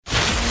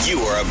You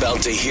are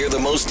about to hear the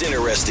most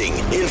interesting,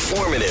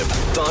 informative,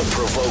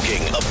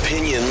 thought-provoking,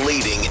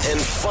 opinion-leading, and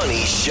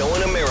funny show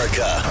in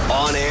America.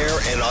 On air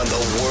and on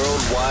the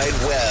World Wide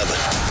Web.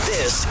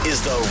 This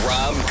is the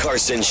Rob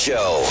Carson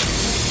Show.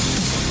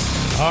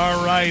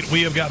 All right,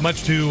 we have got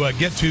much to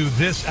get to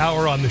this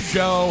hour on the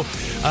show.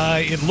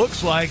 It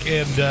looks like,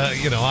 and,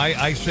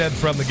 I said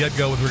from the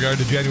get-go with regard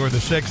to January the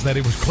 6th that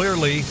it was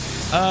clearly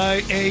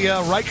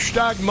a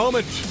Reichstag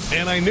moment,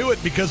 and I knew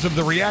it because of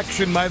the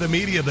reaction by the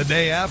media the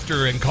day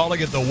after and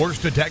calling it the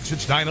worst attack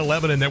since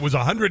 9/11, and there was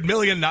 $100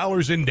 million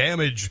in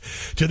damage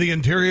to the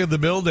interior of the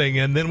building,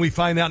 and then we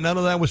find out none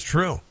of that was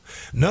true.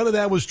 None of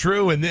that was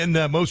true, and then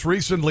most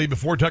recently,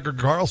 before Tucker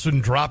Carlson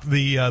dropped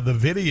the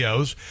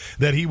videos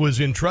that he was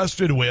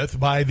entrusted with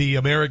by the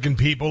American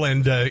people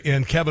and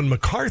Kevin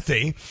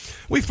McCarthy,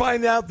 we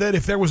find out that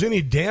if there was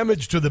any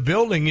damage to the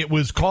building, it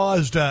was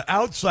caused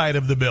outside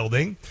of the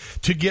building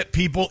to get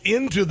people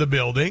into the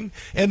building,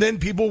 and then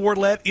people were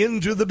let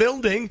into the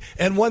building,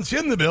 and once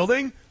in the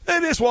building, they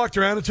just walked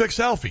around and took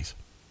selfies.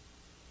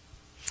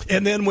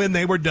 And then when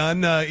they were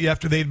done,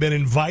 after they'd been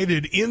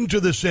invited into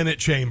the Senate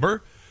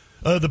chamber,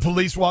 the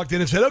police walked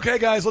in and said, "Okay,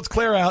 guys, let's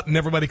clear out," and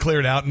everybody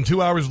cleared out. And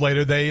 2 hours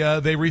later,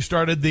 they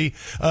restarted the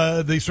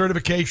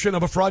certification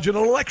of a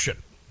fraudulent election.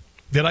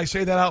 Did I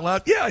say that out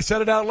loud? Yeah, I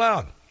said it out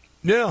loud.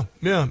 Yeah.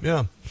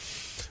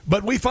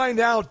 But we find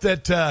out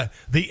that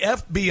the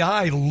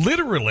FBI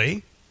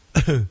literally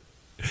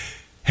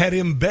had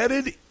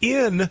embedded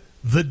in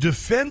the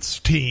defense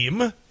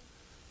team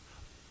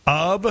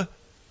of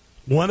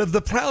one of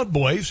the Proud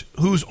Boys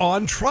who's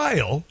on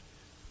trial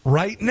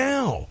right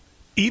now,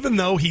 even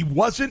though he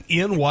wasn't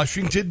in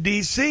Washington,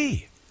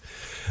 D.C.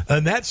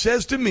 And that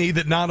says to me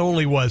that not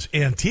only was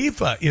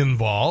Antifa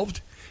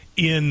involved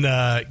in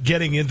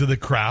getting into the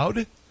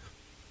crowd,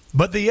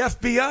 but the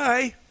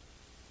FBI,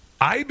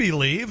 I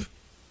believe,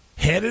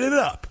 headed it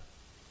up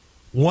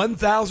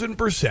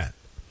 1,000%.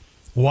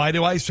 Why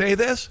do I say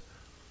this?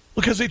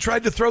 Because they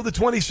tried to throw the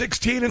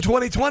 2016 and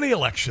 2020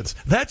 elections.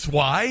 That's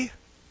why.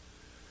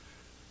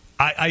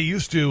 I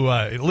used to,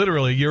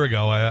 literally a year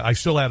ago, I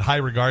still had high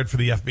regard for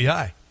the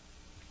FBI.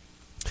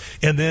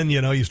 And then,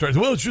 you start,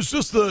 well, it's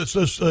just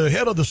the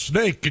head of the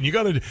snake, and you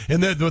got to,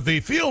 and then the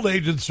field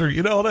agents are,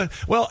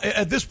 well,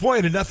 at this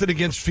point, and nothing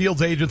against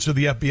field agents of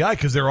the FBI,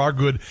 because there are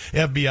good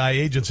FBI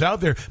agents out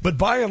there, but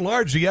by and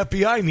large, the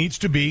FBI needs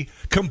to be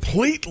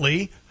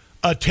completely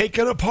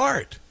taken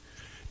apart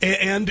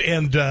and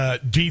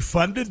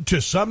defunded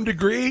to some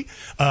degree.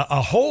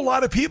 A whole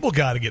lot of people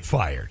got to get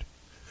fired.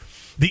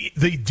 The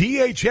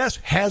DHS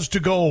has to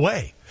go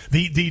away.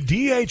 The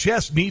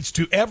DHS needs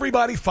to,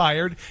 everybody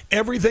fired,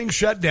 everything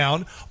shut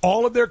down,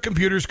 all of their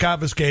computers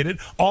confiscated,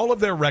 all of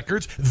their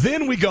records.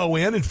 Then we go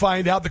in and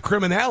find out the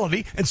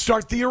criminality and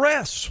start the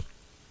arrests.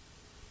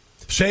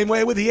 Same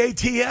way with the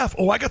ATF.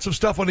 Oh, I got some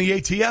stuff on the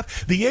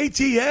ATF. The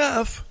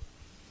ATF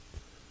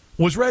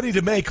was ready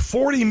to make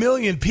 40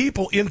 million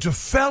people into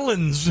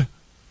felons,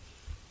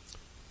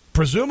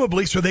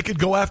 presumably so they could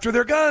go after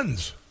their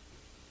guns.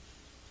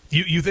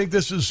 You think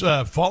this is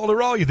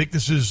falderall? You think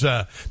this is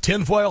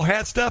tinfoil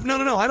hat stuff?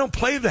 No. I don't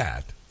play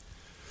that.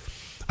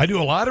 I do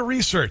a lot of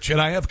research,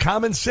 and I have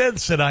common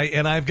sense, and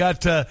I've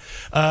got a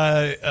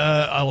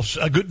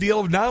good deal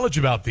of knowledge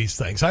about these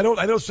things. I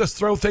don't just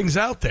throw things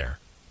out there.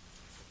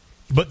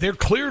 But they're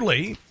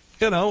clearly,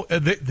 a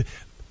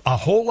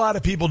whole lot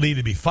of people need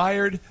to be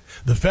fired.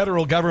 The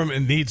federal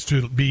government needs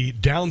to be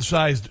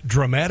downsized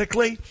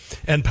dramatically,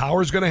 and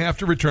power is going to have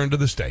to return to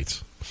the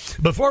states.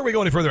 Before we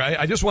go any further,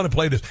 I just want to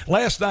play this.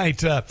 Last night,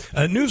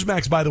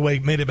 Newsmax, by the way,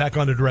 made it back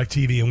onto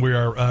DirecTV, and we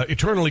are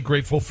eternally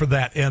grateful for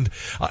that. And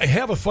I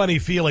have a funny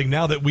feeling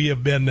now that we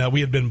have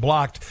been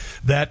blocked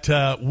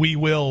that we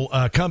will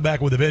come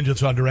back with a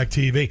vengeance on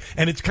DirecTV.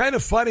 And it's kind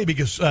of funny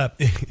because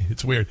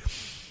it's weird.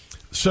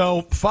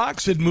 So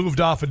Fox had moved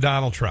off of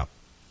Donald Trump.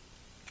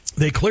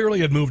 They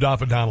clearly had moved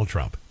off of Donald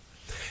Trump.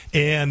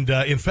 And,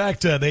 in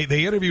fact,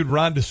 they interviewed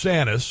Ron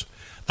DeSantis.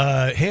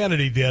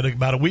 Hannity did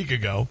about a week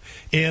ago,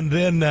 and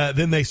then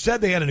they said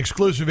they had an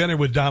exclusive interview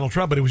with Donald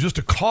Trump, but it was just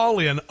a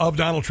call-in of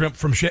Donald Trump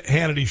from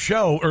Hannity's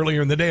show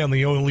earlier in the day, and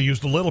they only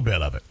used a little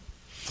bit of it.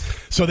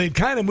 So they'd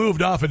kind of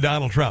moved off of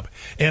Donald Trump.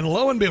 And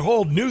lo and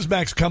behold,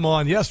 Newsmax come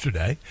on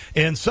yesterday,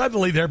 and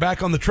suddenly they're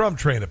back on the Trump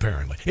train,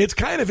 apparently. It's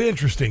kind of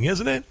interesting,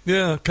 isn't it?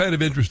 Yeah, kind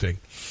of interesting.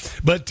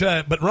 But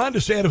Ron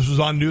DeSantis was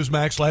on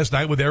Newsmax last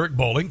night with Eric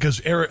Bolling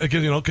because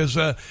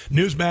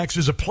Newsmax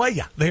is a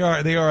player. They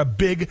are a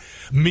big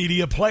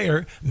media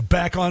player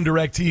back on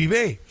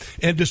DirecTV.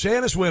 And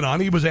DeSantis went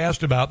on. He was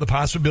asked about the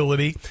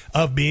possibility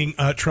of being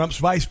Trump's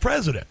vice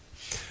president.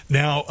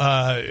 Now,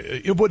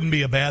 it wouldn't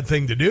be a bad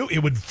thing to do.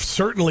 It would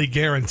certainly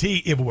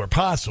guarantee, if it were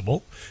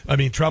possible. I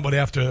mean, Trump would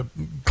have to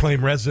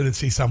claim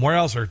residency somewhere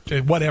else or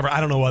whatever.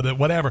 I don't know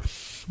whatever.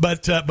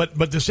 But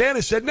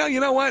DeSantis said, no, you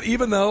know what?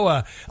 Even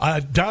though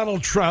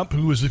Donald Trump,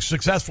 who was a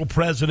successful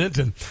president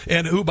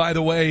and who, by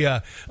the way,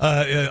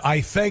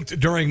 I thanked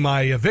during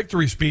my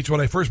victory speech when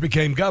I first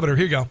became governor.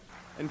 Here you go.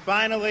 And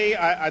finally,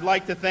 I'd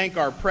like to thank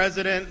our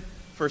president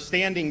for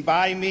standing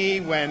by me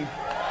when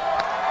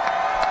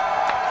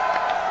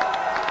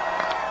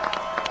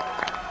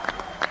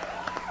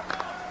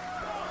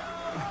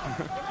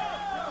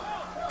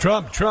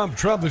Trump.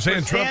 They're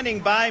saying Trump. Standing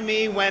by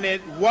me when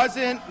it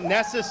wasn't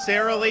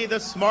necessarily the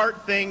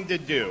smart thing to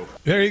do.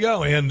 There you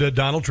go. And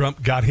Donald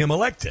Trump got him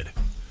elected.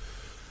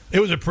 It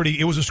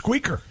was a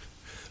squeaker.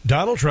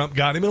 Donald Trump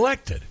got him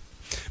elected.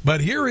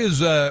 But here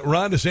is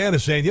Ron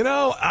DeSantis saying,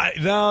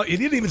 he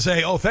didn't even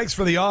say, oh, thanks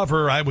for the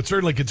offer. I would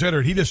certainly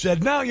consider it. He just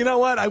said, no, you know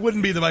what? I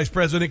wouldn't be the vice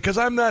president because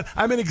I'm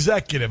an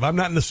executive. I'm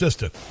not an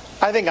assistant.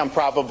 I think I'm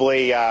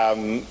probably,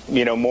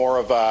 more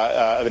of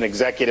an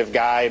executive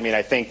guy. I mean,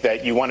 I think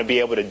that you want to be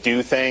able to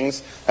do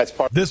things. That's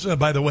part. This,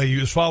 by the way,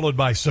 is followed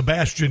by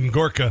Sebastian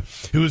Gorka,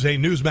 who is a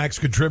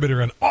Newsmax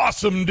contributor, an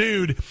awesome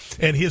dude,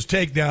 and his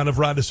takedown of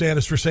Ron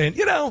DeSantis for saying,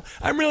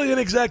 I'm really an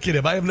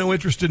executive. I have no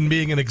interest in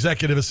being an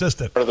executive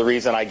assistant. Part of the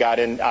reason I got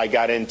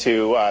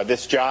into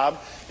this job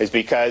is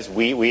because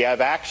we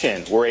have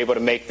action. We're able to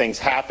make things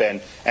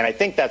happen, and I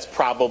think that's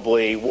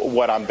probably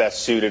what I'm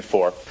best suited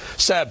for.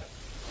 Seb,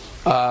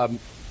 what are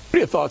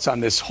your thoughts on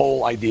this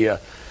whole idea?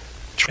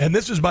 And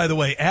this is, by the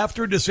way,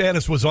 after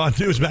DeSantis was on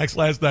Newsmax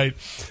last night.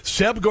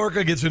 Seb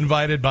Gorka gets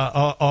invited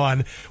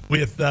on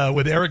with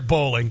Eric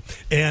Bolling,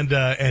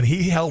 and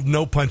he held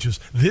no punches.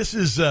 This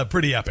is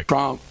pretty epic.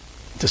 Trump,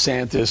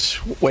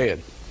 DeSantis, weigh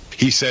in.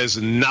 He says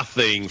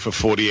nothing for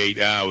 48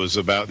 hours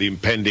about the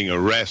impending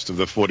arrest of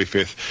the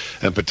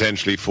 45th and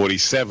potentially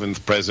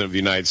 47th President of the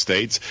United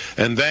States.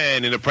 And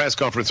then in a press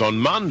conference on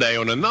Monday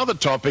on another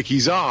topic,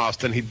 he's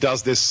asked, and he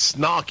does this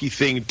snarky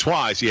thing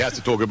twice. He has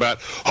to talk about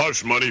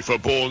hush money for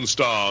porn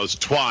stars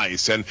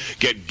twice and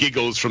get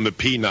giggles from the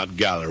peanut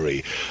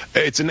gallery.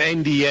 It's an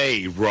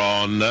NDA,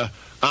 Ron.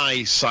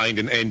 I signed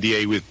an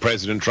NDA with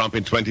President Trump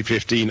in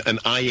 2015, and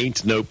I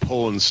ain't no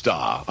porn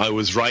star. I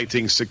was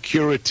writing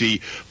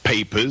security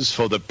papers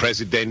for the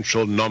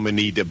presidential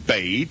nominee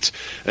debate,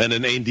 and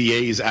an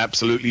NDA is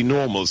absolutely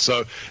normal.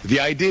 So the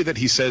idea that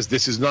he says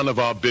this is none of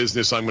our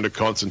business, I'm going to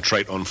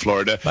concentrate on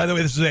Florida. By the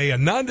way, this is a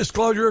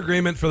non-disclosure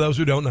agreement for those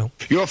who don't know.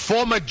 You're a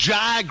former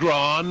JAG,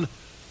 Ron.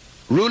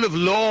 Rule of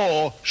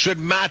law should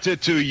matter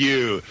to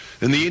you.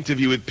 And the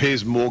interview with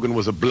Piers Morgan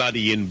was a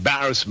bloody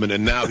embarrassment,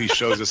 and now he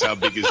shows us how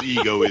big his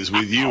ego is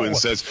with you and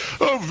says,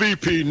 oh,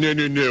 VP,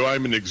 no,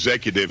 I'm an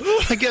executive.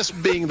 I guess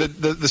being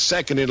the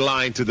second in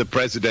line to the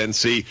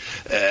presidency,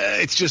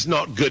 it's just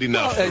not good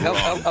enough.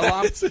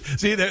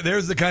 See,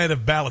 there's the kind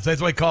of balance. That's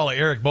why I call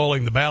Eric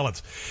Bolling the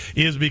balance,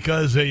 is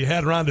because you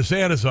had Ron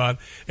DeSantis on,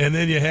 and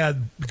then you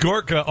had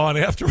Gorka on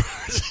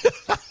afterwards.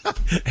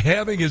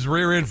 Having his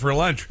rear end for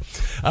lunch.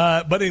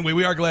 But anyway,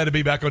 we are glad to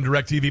be back on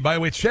DirecTV. By the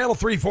way, it's Channel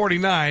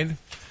 349.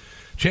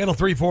 Channel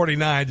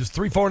 349. Just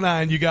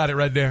 349. You got it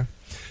right there.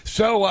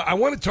 So I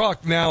want to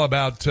talk now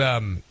about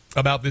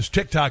this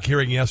TikTok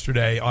hearing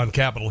yesterday on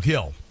Capitol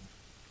Hill.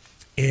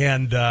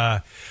 And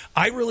I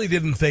really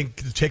didn't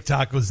think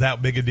TikTok was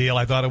that big a deal.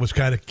 I thought it was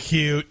kind of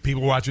cute.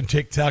 People were watching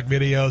TikTok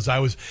videos.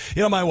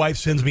 My wife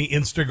sends me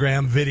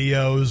Instagram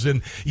videos,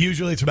 and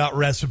usually it's about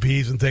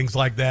recipes and things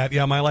like that.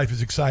 Yeah, my life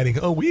is exciting.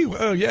 Oh,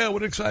 yeah,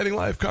 what an exciting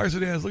life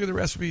Carson has. Look at the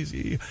recipes.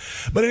 Yeah.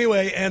 But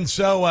anyway, and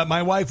so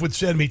my wife would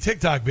send me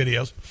TikTok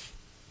videos.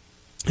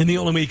 And the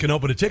only way you can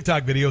open a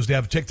TikTok video is to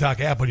have a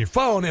TikTok app on your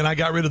phone. And I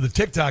got rid of the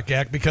TikTok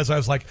app because I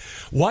was like,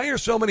 why are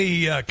so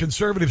many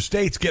conservative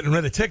states getting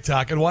rid of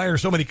TikTok? And why are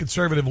so many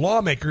conservative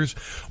lawmakers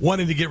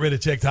wanting to get rid of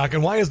TikTok?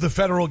 And why is the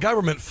federal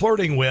government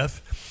flirting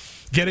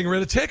with getting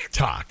rid of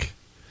TikTok?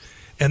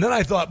 And then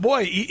I thought,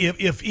 boy,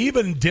 if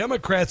even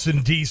Democrats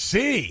in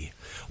D.C.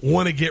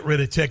 want to get rid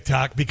of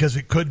TikTok because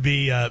it could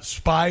be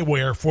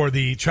spyware for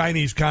the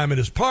Chinese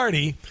Communist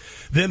Party,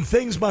 then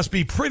things must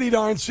be pretty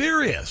darn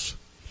serious.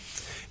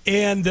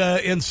 And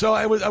so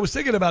I was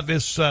thinking about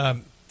this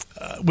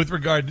with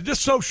regard to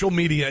just social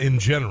media in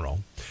general.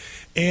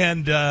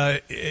 And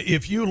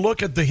if you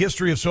look at the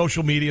history of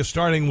social media,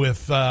 starting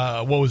with,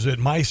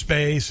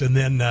 MySpace, and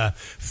then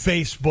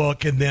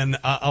Facebook, and then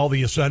all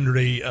the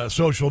sundry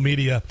social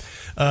media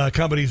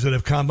companies that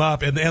have come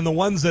up, and the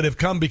ones that have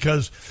come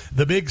because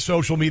the big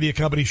social media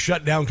companies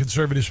shut down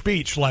conservative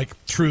speech,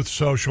 like Truth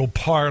Social,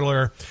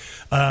 Parler,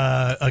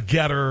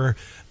 Getter,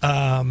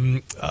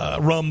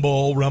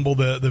 Rumble,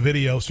 the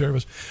video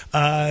service.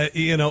 I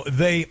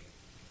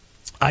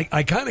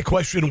kind of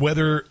question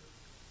whether,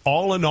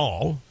 all in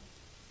all,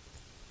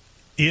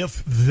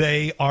 if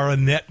they are a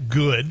net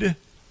good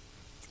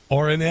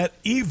or a net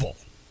evil.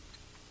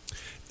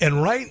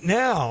 And right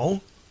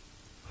now,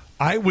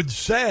 I would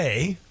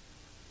say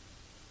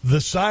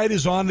the side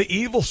is on the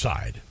evil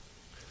side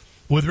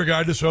with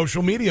regard to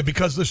social media,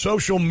 because the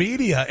social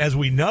media, as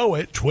we know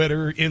it,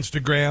 Twitter,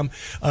 Instagram,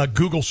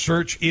 Google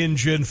search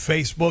engine,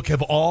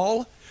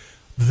 Facebook,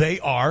 they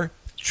are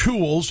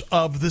tools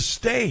of the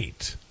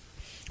state.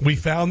 We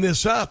found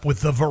this up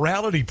with the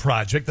Virality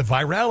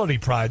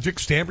Project,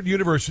 Stanford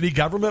University,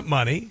 government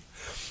money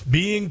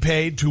being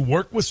paid to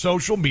work with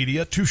social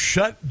media to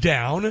shut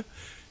down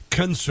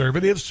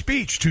conservative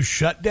speech, to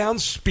shut down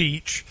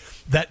speech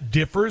that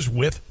differs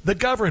with the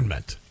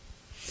government.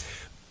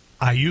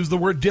 I use the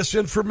word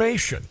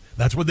disinformation.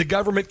 That's what the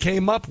government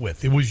came up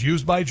with. It was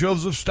used by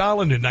Joseph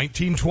Stalin in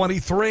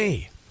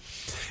 1923.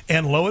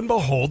 And lo and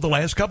behold, the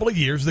last couple of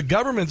years, the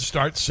government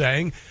starts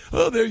saying,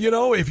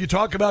 oh, if you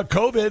talk about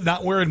COVID,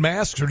 not wearing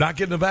masks or not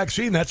getting a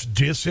vaccine, that's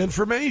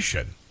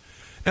disinformation.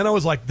 And I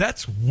was like,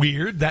 that's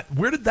weird.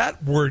 Where did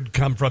that word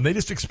come from? They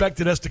just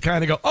expected us to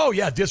kind of go, oh,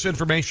 yeah,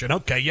 disinformation.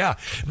 Okay, yeah,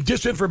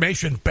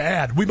 disinformation,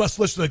 bad. We must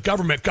listen to the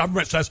government.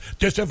 Government says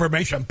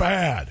disinformation,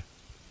 bad.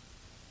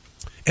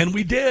 And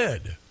we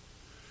did.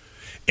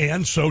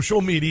 And social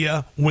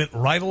media went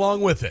right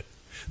along with it.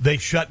 They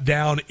shut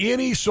down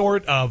any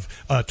sort of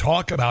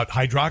talk about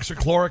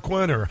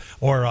hydroxychloroquine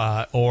or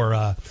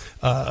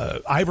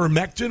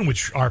ivermectin,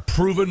 which are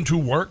proven to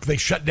work. They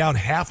shut down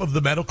half of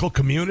the medical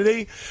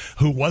community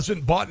who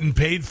wasn't bought and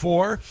paid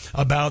for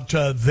about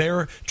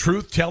their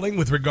truth-telling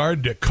with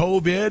regard to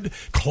COVID,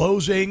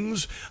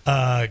 closings,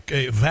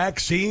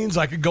 vaccines.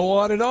 I could go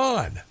on and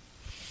on.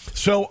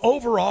 So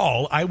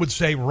overall, I would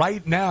say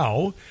right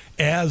now,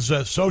 as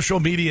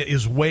social media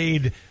is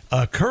weighed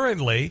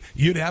currently,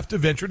 you'd have to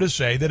venture to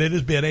say that it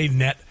has been a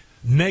net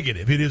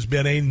negative. It has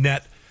been a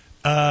net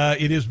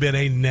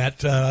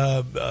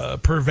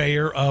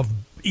purveyor of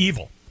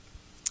evil.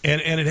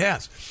 And it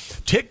has.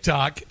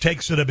 TikTok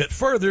takes it a bit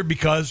further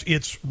because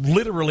it's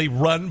literally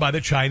run by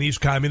the Chinese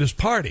Communist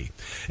Party.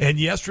 And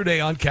yesterday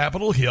on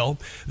Capitol Hill,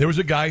 there was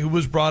a guy who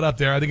was brought up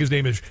there. I think his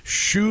name is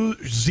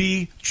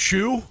Suji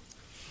Chu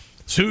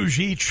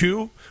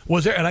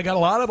was there, and I got a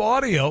lot of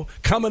audio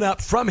coming up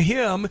from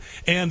him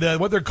and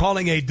what they're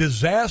calling a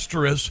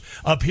disastrous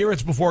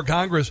appearance before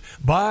Congress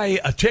by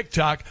a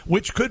TikTok,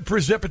 which could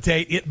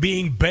precipitate it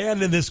being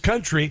banned in this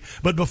country.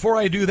 But before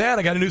I do that,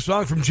 I got a new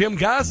song from Jim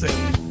Gossett.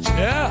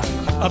 Yeah,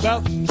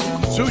 about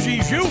Suji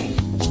Zhu.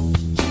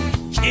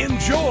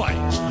 Enjoy.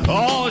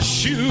 Oh,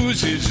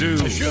 Shoozy Zoo.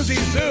 Shoozy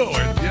Zoo.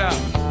 Yeah.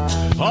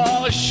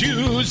 Oh,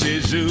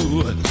 Shoozy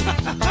Zoo.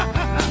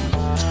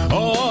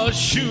 Oh,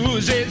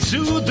 Shoozy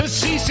Zoo, the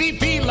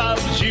CCP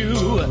loves you.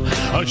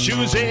 Oh,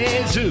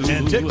 Shoozy Zoo.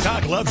 And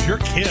TikTok loves your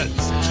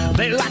kids.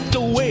 They like the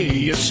way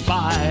you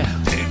spy.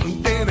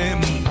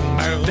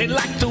 They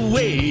like the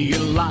way you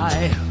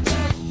lie.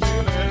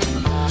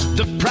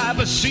 The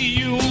privacy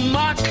you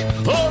mock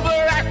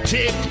over at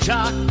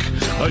TikTok.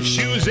 Oh,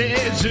 Shoozy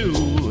Zoo.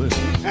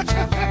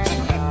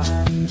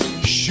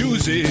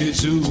 Shoozy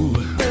Zoo.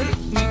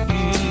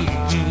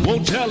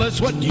 Won't tell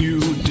us what you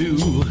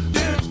do.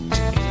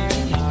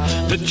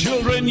 The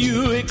children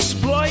you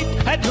exploit,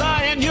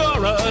 headline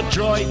you're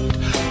adroit.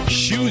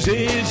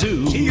 Shoozy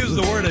Zoo. He used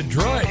the word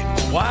adroit.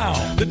 Wow.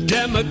 The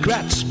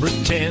Democrats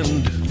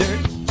pretend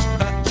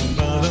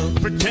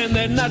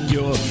they're not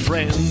your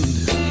friend.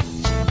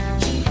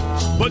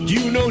 But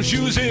you know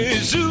Shoozy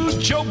Zoo,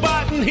 Joe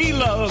Biden, he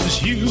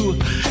loves you,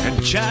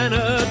 and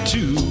China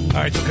too.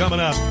 All right, so coming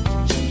up,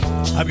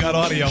 I've got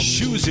audio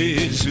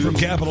from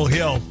Capitol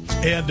Hill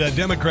and a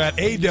Democrat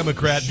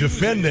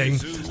defending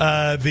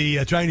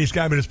the Chinese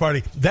Communist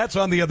Party. That's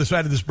on the other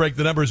side of this break.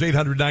 The number is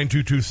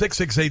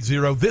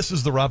 800-922-6680. This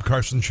is the Rob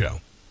Carson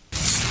Show.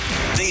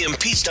 They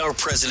impeached our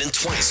president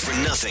twice for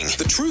nothing.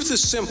 The truth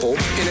is simple,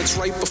 and it's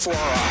right before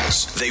our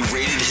eyes. They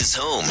raided his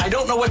home. I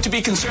don't know what to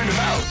be concerned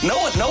about.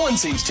 No one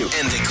seems to.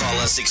 And they call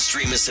us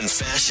extremists and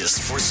fascists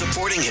for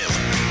supporting him.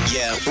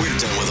 Yeah, we're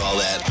done with all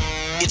that.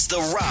 It's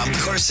the Rob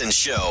Carson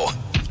Show.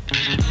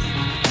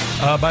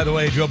 By the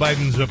way, Joe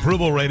Biden's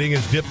approval rating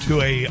has dipped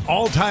to a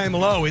all-time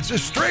low. It's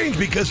just strange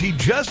because he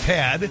just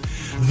had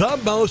the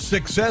most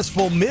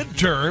successful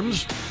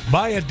midterms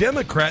by a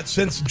Democrat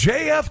since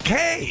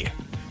JFK.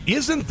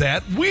 Isn't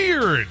that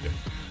weird?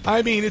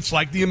 I mean, it's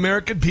like the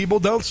American people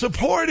don't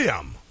support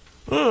him.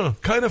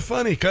 Kind of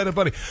funny.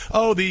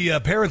 Oh, the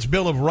Parents'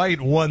 Bill of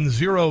Rights won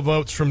 0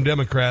 votes from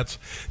Democrats.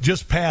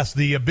 Just passed.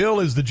 The bill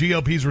is the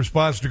GOP's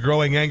response to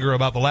growing anger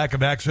about the lack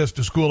of access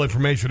to school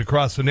information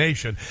across the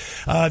nation.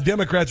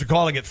 Democrats are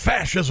calling it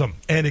fascism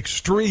and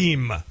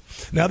extreme.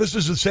 Now, this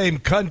is the same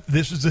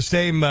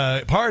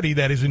party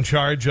that is in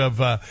charge of,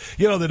 the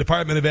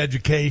Department of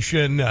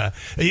Education,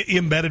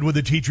 embedded with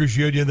the teachers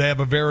union. They have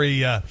a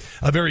very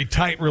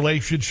tight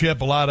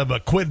relationship, a lot of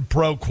a quid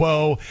pro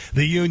quo.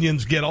 The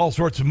unions get all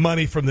sorts of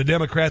money from the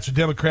Democrats.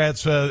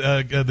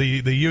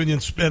 The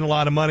unions spend a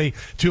lot of money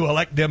to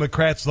elect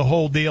Democrats, the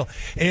whole deal.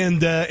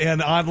 And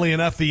oddly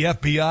enough, the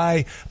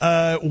FBI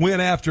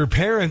went after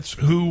parents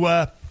who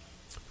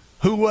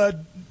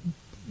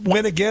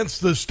went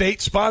against the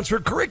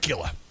state-sponsored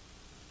curricula.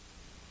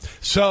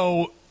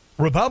 So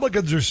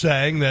Republicans are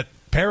saying that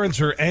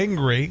parents are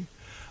angry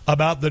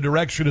about the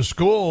direction of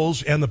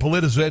schools and the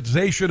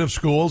politicization of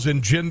schools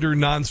and gender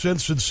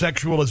nonsense and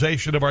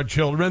sexualization of our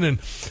children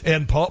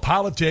and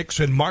politics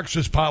and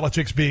Marxist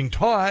politics being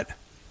taught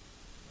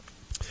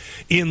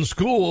in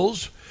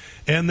schools.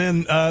 And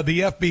then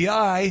the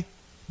FBI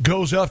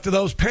goes after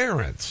those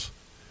parents.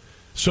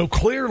 So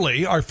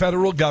clearly our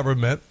federal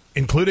government,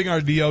 including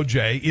our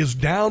DOJ, is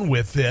down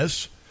with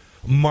this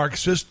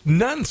Marxist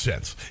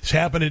nonsense. It's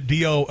happened at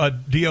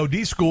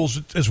DOD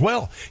schools as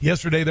well.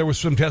 Yesterday there was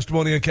some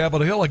testimony on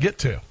Capitol Hill I'll get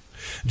to.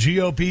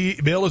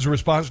 GOP bill is a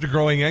response to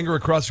growing anger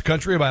across the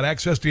country about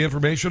access to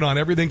information on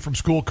everything from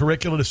school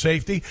curricula to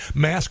safety,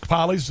 mask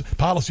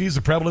policies,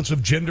 the prevalence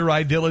of gender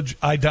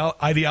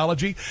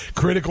ideology,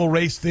 critical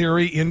race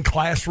theory in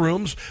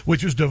classrooms,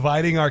 which is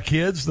dividing our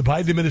kids, the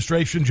Biden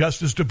administration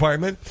Justice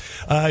Department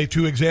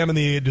to examine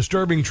the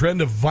disturbing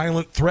trend of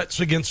violent threats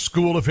against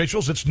school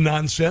officials. It's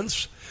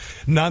nonsense.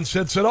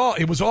 Nonsense at all.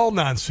 It was all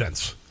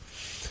nonsense.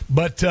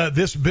 But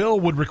this bill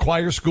would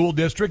require school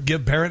district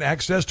give parent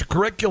access to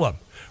curriculum.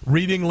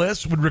 Reading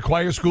lists would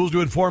require schools to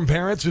inform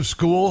parents if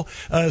school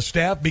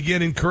staff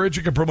begin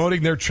encouraging and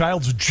promoting their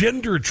child's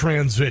gender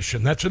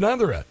transition. That's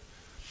another.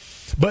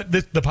 But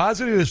the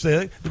positive is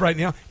that right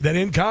now that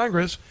in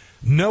Congress,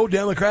 no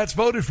Democrats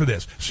voted for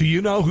this. So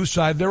you know whose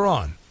side they're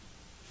on.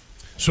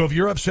 So if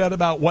you're upset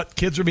about what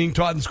kids are being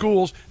taught in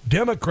schools,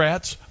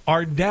 Democrats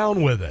are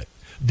down with it.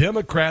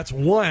 Democrats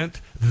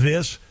want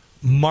this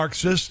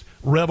Marxist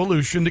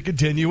revolution to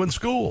continue in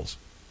schools.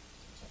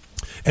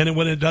 And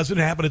when it doesn't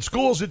happen at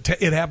schools, it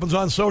happens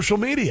on social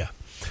media.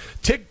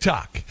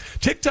 TikTok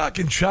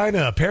in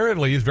China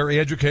apparently is very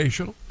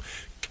educational.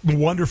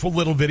 Wonderful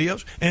little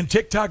videos. And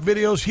TikTok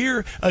videos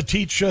here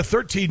teach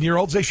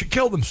 13-year-olds they should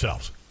kill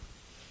themselves.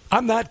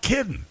 I'm not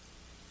kidding.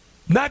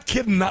 Not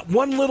kidding, not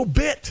one little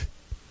bit.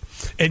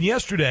 And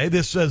yesterday,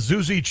 this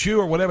Zuzi Chu,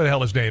 or whatever the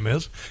hell his name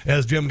is,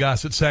 as Jim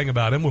Gossett sang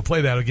about him, we'll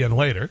play that again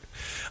later.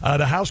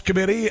 The House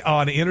Committee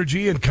on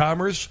Energy and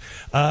Commerce,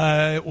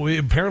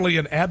 apparently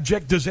an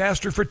abject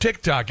disaster for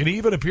TikTok. It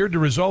even appeared to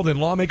result in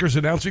lawmakers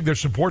announcing their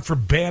support for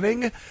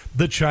banning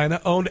the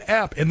China-owned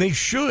app. And they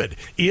should.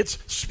 It's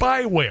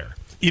spyware.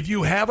 If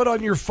you have it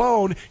on your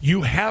phone,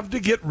 you have to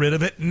get rid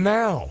of it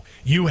now.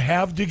 You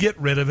have to get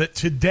rid of it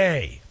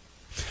today.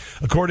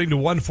 According to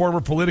one former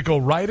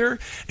political writer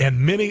and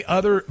many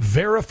other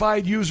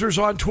verified users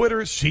on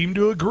Twitter seem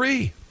to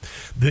agree.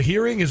 The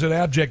hearing is an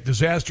abject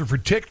disaster for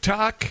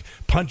TikTok.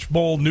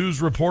 Punchbowl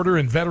news reporter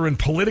and veteran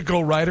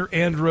political writer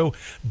Andrew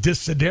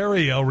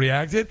Desiderio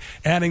reacted,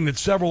 adding that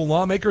several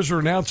lawmakers are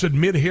announcing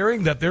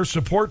mid-hearing that their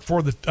support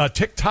for the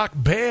TikTok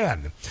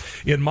ban.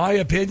 In my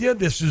opinion,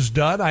 this is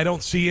done. I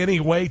don't see any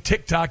way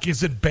TikTok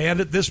isn't banned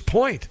at this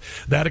point.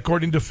 That,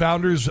 according to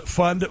Founders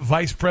Fund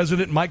Vice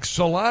President Mike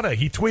Solana.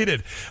 He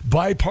tweeted,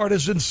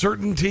 bipartisan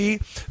certainty,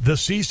 the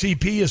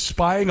CCP is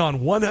spying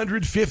on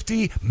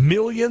 150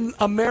 million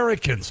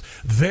Americans.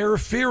 They're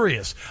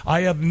furious.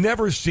 I have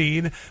never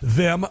seen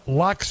them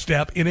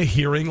lockstep in a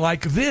hearing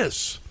like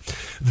this.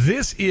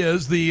 This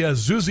is the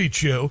Zuzi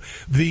Chu,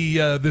 the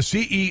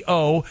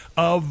CEO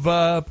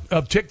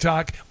of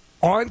TikTok,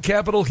 on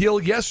Capitol Hill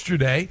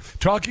yesterday,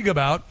 talking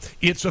about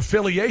its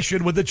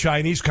affiliation with the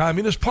Chinese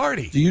Communist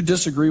Party. Do you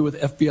disagree with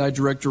FBI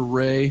Director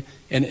Wray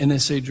and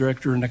NSA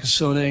Director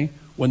Nakasone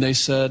when they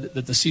said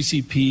that the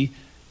CCP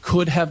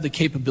could have the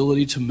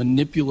capability to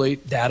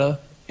manipulate data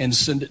and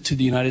send it to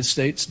the United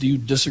States? Do you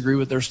disagree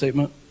with their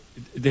statement?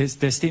 Their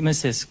statement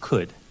says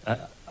could.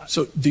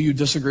 So do you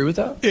disagree with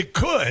that? It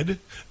could,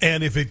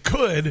 and if it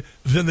could,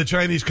 then the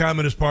Chinese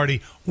Communist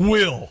Party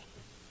will.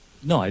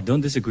 No, I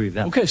don't disagree with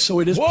that. Okay, so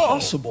it is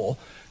possible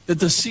that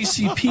the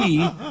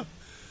CCP,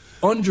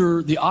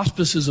 under the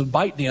auspices of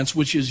ByteDance,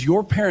 which is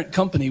your parent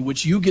company,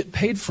 which you get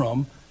paid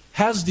from,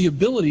 has the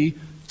ability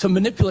to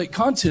manipulate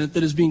content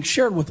that is being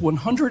shared with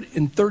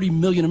 130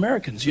 million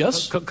Americans,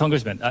 yes?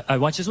 Congressman, I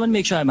just want to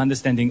make sure I'm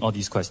understanding all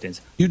these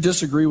questions. You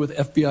disagree with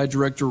FBI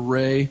Director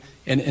Wray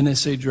and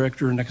NSA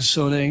Director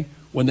Nakasone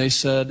when they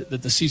said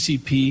that the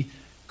CCP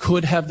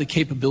could have the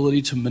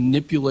capability to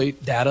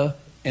manipulate data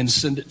and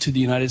send it to the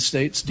United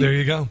States? There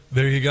you go.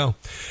 There you go.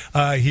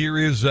 Here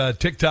is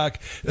TikTok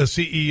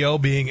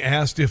CEO being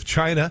asked if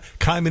China,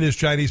 Communist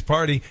Chinese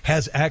Party,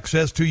 has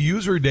access to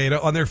user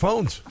data on their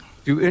phones.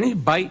 Do any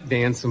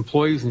ByteDance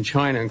employees in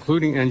China,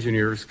 including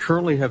engineers,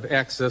 currently have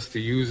access to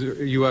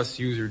U.S.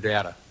 user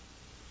data?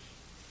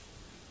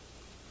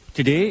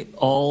 Today,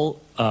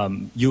 all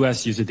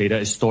U.S. user data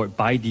is stored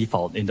by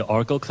default in the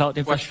Oracle Cloud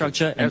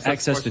infrastructure, and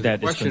access to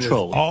that is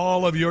controlled.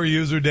 All of your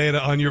user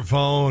data on your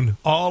phone,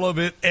 all of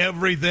it,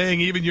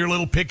 everything, even your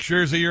little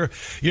pictures of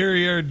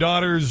your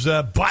daughter's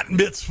bat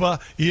mitzvah.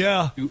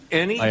 Yeah. Do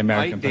any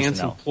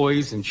ByteDance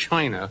employees in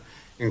China,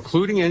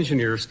 including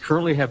engineers,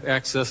 currently have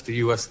access to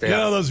U.S. data? You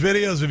know those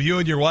videos of you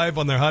and your wife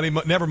on their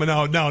honeymoon?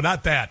 No,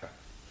 not that.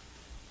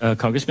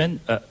 Congressman,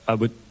 I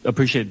would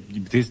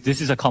appreciate this. This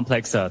is a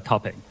complex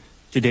topic.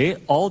 Today,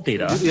 all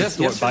data is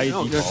stored by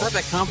default. It's not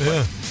that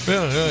complex.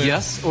 Yeah.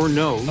 Yes or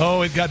no?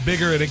 Oh, it got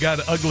bigger and it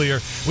got uglier.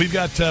 We've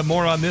got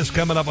more on this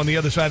coming up on the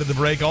other side of the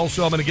break.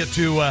 Also, I'm going to get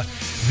to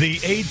the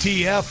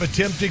ATF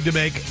attempting to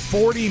make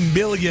 40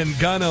 million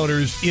gun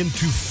owners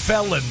into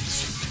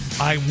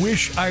felons. I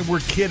wish I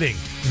were kidding.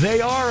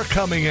 They are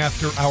coming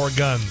after our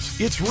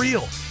guns. It's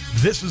real.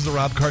 This is the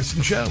Rob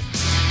Carson Show.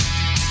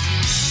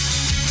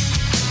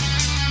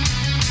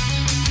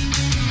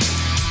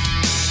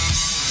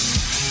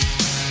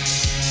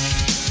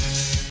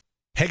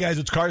 Hey guys,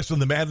 it's Carson.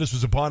 The madness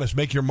is upon us.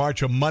 Make your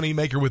March a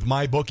moneymaker with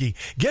MyBookie.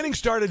 Getting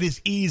started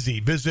is easy.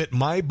 Visit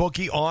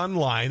MyBookie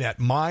online at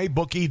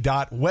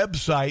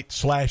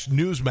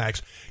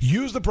mybookie.website/Newsmax.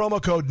 Use the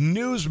promo code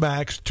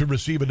Newsmax to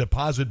receive a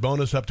deposit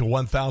bonus up to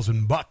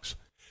 $1,000.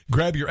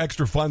 Grab your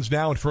extra funds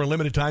now, and for a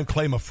limited time,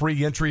 claim a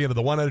free entry into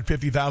the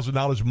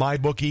 $150,000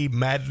 MyBookie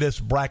Madness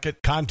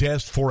Bracket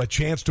Contest for a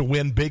chance to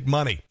win big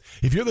money.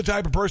 If you're the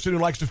type of person who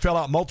likes to fill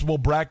out multiple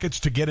brackets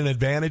to get an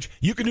advantage,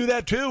 you can do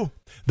that too.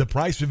 The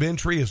price of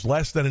entry is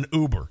less than an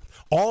Uber,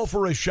 all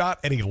for a shot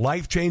at a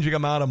life-changing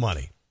amount of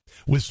money.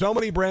 With so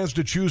many brands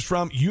to choose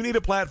from, you need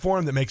a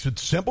platform that makes it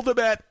simple to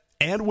bet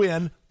and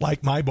win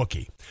like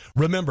MyBookie.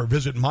 Remember,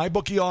 visit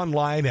MyBookie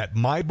online at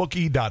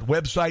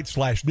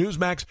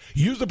mybookie.website/Newsmax.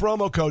 Use the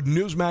promo code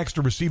Newsmax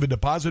to receive a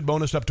deposit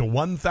bonus up to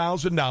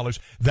 $1,000.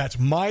 That's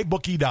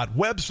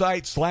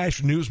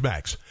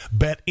mybookie.website/Newsmax.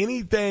 Bet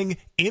anything,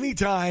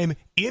 anytime,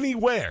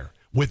 anywhere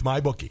with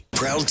MyBookie.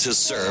 Proud to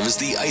serve as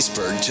the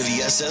iceberg to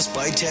the SS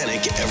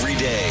Titanic every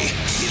day.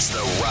 It's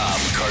the Rob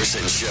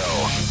Carson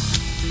Show.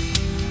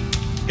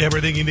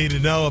 Everything you need to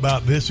know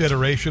about this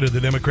iteration of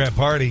the Democrat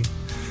Party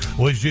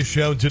was just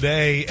shown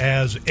today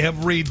as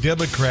every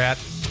Democrat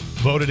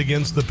voted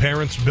against the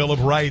Parents' Bill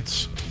of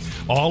Rights.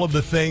 All of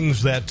the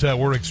things that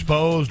were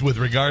exposed with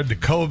regard to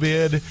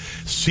COVID,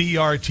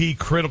 CRT,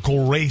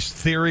 critical race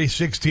theory,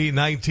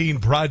 1619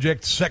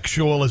 project,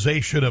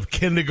 sexualization of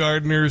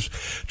kindergartners,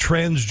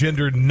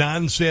 transgender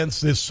nonsense,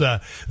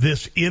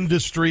 this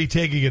industry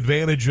taking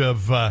advantage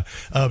of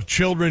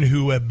children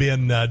who have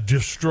been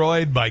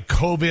destroyed by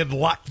COVID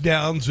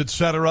lockdowns,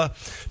 etc.,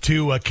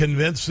 to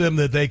convince them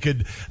that they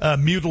could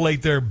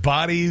mutilate their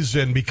bodies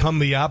and become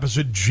the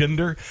opposite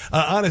gender.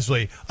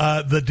 Honestly,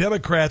 the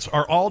Democrats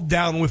are all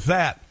down with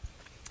that.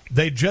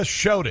 They just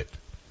showed it.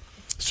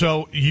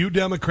 So you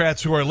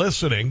Democrats who are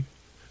listening,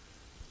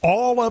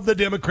 all of the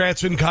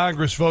Democrats in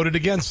Congress voted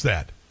against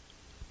that.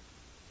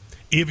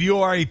 If you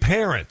are a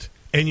parent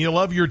and you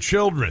love your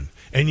children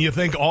and you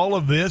think all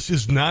of this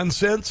is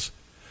nonsense,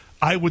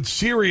 I would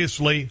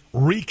seriously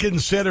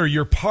reconsider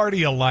your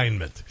party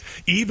alignment,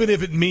 even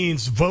if it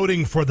means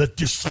voting for the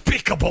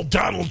despicable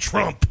Donald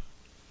Trump.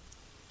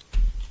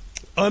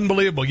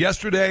 Unbelievable.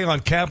 Yesterday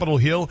on Capitol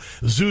Hill,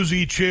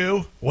 Zuzi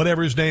Chu,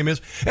 whatever his name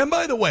is. And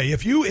by the way,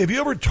 if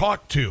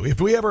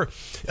we ever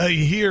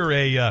hear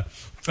a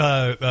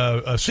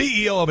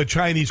CEO of a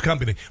Chinese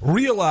company,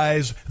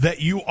 realize that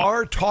you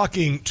are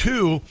talking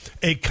to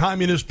a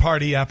Communist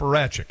Party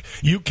apparatchik.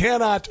 You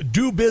cannot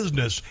do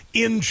business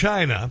in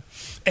China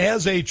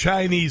as a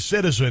Chinese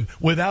citizen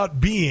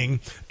without being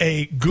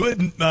a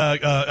good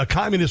a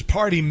Communist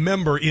Party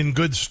member in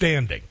good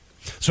standing.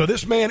 So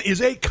this man is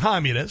a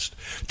communist.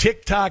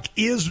 TikTok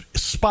is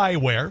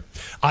spyware.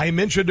 I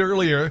mentioned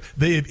earlier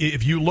that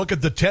if you look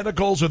at the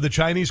tentacles of the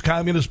Chinese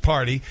Communist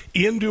Party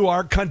into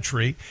our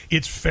country,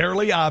 it's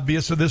fairly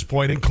obvious at this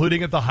point,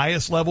 including at the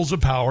highest levels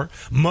of power.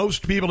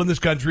 Most people in this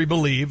country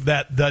believe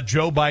that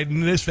Joe Biden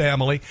and his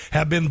family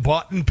have been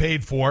bought and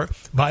paid for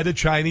by the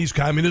Chinese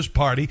Communist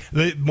Party.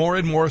 More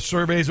and more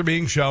surveys are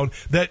being shown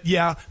that,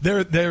 yeah,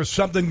 there's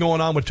something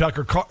going on with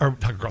Tucker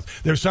Carlson.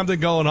 There's something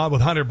going on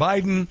with Hunter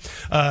Biden.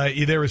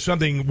 There is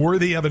something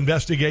worthy of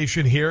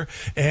investigation here,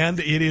 and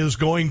it is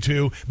going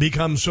to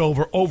become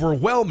so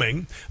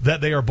overwhelming that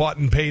they are bought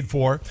and paid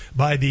for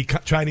by the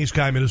Chinese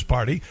Communist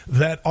Party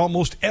that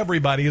almost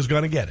everybody is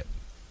going to get it.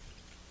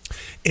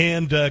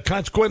 And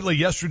consequently,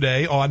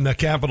 yesterday on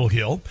Capitol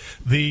Hill,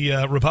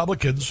 the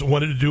Republicans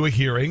wanted to do a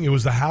hearing. It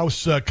was the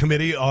House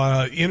Committee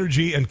on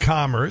Energy and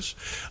Commerce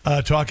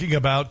talking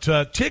about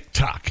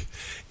TikTok.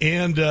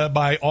 And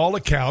by all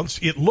accounts,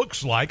 it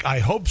looks like, I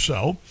hope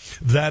so,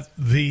 that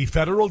the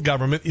federal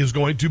government is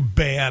going to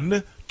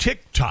ban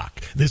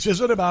TikTok. This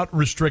isn't about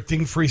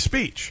restricting free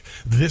speech.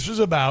 This is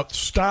about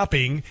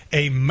stopping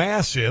a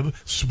massive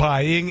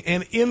spying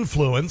and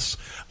influence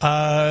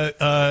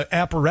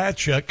apparatus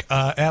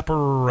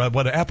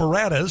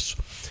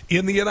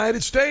in the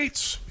United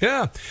States.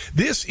 Yeah.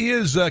 This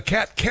is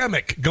Kat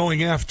Kamek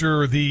going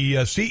after the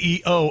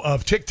CEO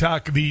of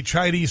TikTok, the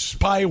Chinese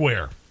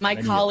spyware. My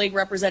colleague,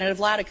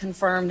 Representative Latta,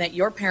 confirmed that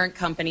your parent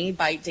company,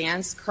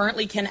 ByteDance,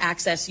 currently can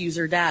access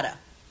user data.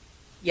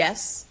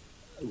 Yes?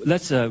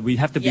 We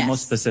have to be more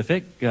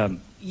specific.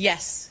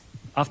 Yes.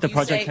 After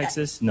Project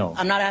Texas, no.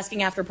 I'm not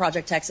asking after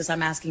Project Texas.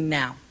 I'm asking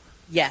now.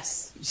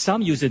 Yes.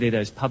 Some user data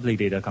is public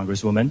data,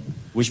 Congresswoman,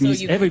 which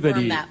means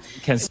everybody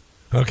can.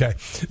 Okay.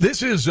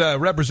 This is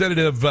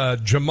Representative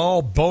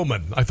Jamal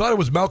Bowman. I thought it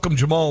was Malcolm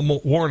Jamal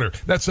Warner.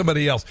 That's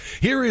somebody else.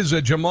 Here is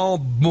Jamal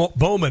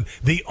Bowman,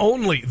 the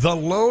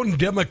lone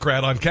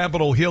Democrat on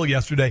Capitol Hill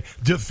yesterday,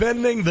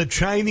 defending the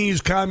Chinese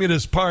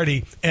Communist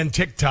Party and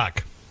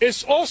TikTok.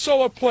 It's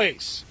also a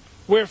place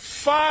where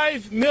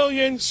 5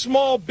 million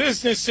small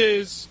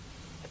businesses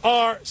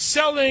are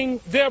selling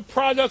their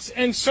products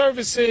and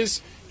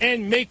services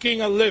and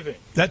making a living.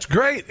 That's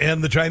great.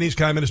 And the Chinese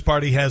Communist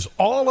Party has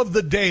all of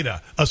the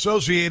data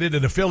associated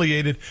and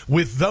affiliated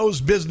with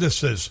those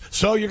businesses.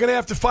 So you're going to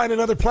have to find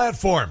another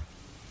platform.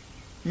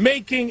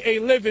 Making a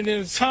living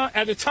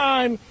at a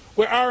time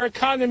where our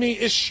economy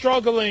is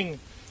struggling.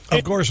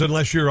 Of course,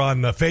 unless you're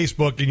on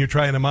Facebook and you're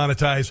trying to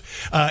monetize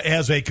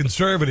as a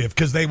conservative,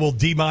 because they will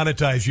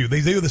demonetize you. They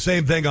do the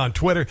same thing on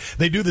Twitter.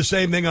 They do the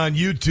same thing on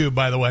YouTube,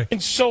 by the way. In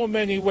so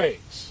many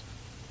ways.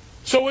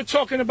 So we're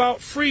talking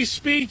about free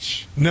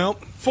speech?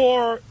 Nope.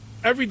 For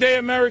everyday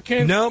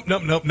Americans? Nope.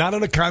 Not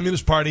on a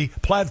Communist Party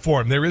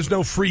platform. There is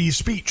no free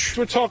speech.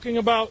 We're talking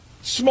about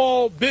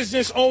small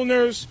business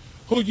owners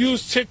who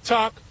use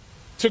TikTok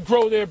to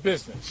grow their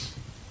business.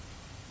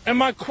 And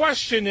my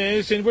question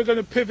is, and we're going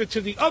to pivot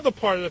to the other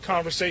part of the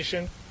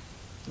conversation,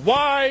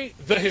 why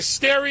the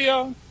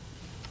hysteria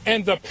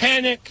and the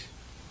panic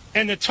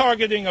and the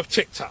targeting of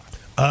TikTok?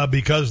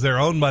 Because they're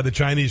owned by the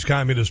Chinese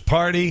Communist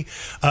Party.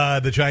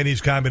 The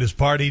Chinese Communist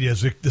Party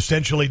has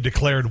essentially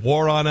declared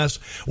war on us.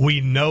 We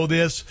know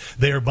this.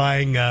 They're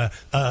buying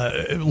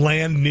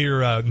land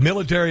near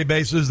military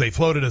bases. They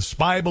floated a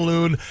spy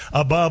balloon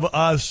above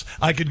us.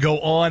 I could go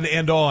on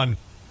and on.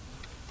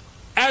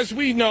 As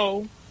we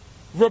know,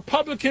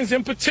 Republicans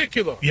in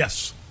particular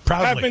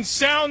proudly have been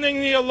sounding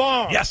the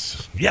alarm.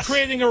 Yes.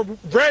 Creating a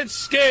red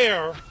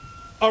scare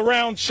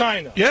around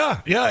China.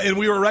 Yeah, and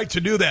we were right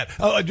to do that.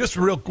 Just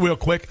real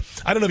quick,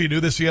 I don't know if you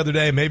knew this the other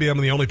day. Maybe I'm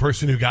the only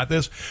person who got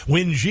this.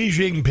 When Xi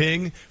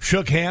Jinping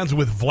shook hands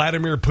with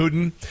Vladimir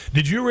Putin,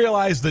 did you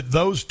realize that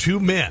those two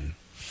men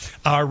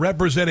are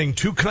representing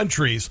two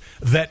countries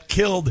that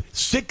killed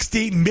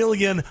 60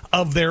 million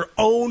of their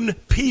own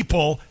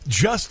people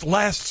just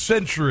last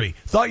century?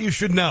 Thought you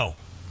should know.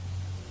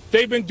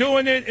 They've been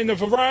doing it in a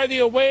variety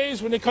of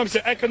ways when it comes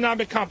to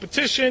economic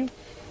competition,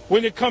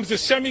 when it comes to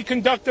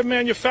semiconductor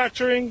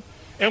manufacturing,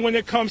 and when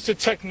it comes to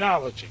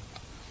technology.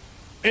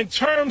 In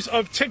terms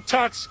of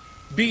TikTok's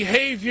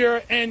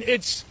behavior and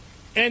its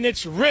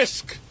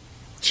risk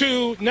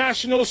to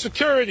national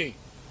security,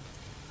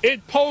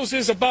 it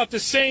poses about the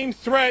same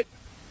threat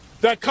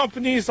that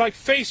companies like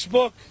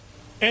Facebook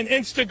and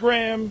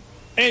Instagram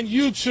and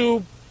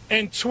YouTube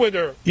and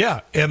Twitter.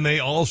 Yeah, and they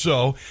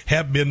also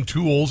have been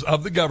tools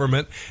of the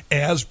government,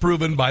 as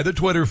proven by the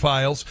Twitter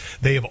files.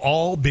 They have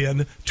all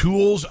been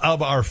tools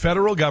of our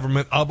federal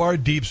government, of our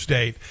deep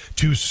state,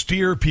 to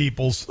steer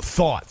people's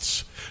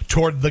thoughts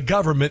toward the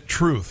government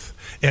truth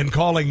and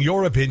calling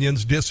your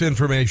opinions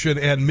disinformation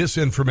and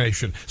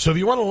misinformation. So if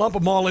you want to lump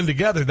them all in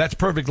together, that's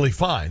perfectly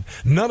fine.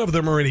 None of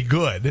them are any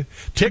good.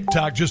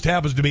 TikTok just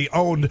happens to be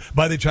owned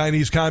by the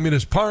Chinese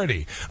Communist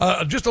Party.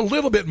 Just a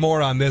little bit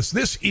more on this.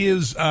 This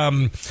is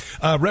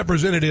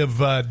Representative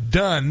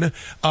Dunn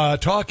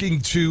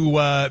talking to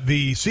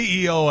the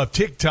CEO of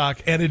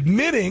TikTok and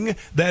admitting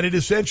that it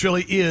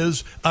essentially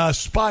is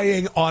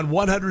spying on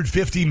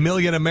 150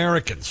 million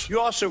Americans.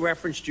 You also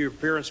referenced your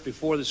appearance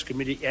before this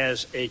committee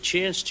as a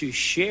chance to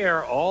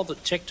share all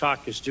that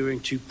TikTok is doing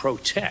to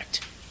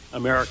protect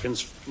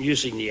Americans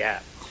using the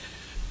app.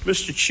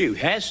 Mr. Chu,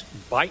 has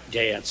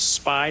ByteDance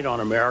spied on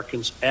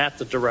Americans at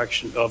the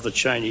direction of the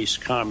Chinese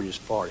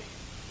Communist Party?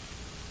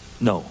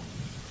 No.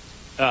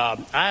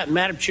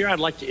 Madam Chair, I'd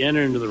like to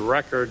enter into the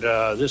record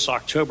this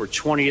October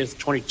 20th,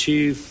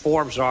 22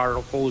 Forbes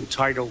article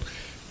entitled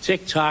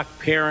TikTok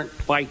Parent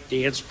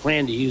ByteDance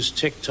Plan to Use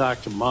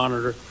TikTok to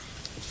Monitor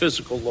the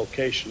Physical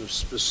Location of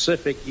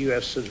Specific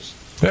U.S. Citizens.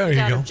 There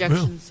you go.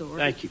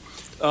 Thank you.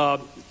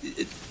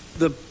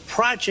 The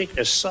project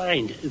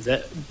assigned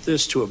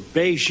this to a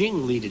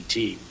Beijing-led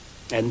team,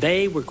 and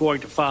they were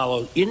going to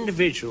follow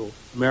individual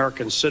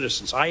American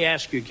citizens. I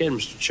ask you again,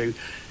 Mr. Chu,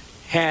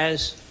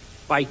 has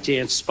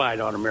ByteDance spied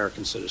on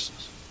American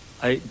citizens?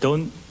 I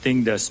don't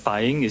think the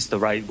spying is the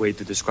right way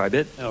to describe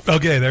it.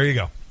 Okay, there you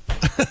go.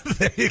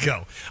 There you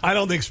go. I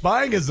don't think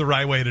spying is the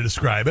right way to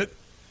describe it.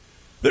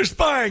 They're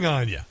spying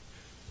on you.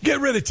 Get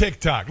rid of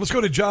TikTok. Let's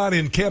go to John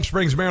in Camp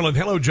Springs, Maryland.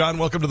 Hello, John.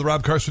 Welcome to the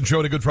Rob Carson Show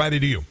and a good Friday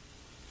to you.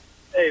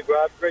 Hey,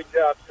 Rob. Great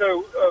job.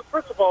 So,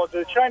 first of all,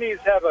 the Chinese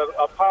have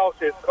a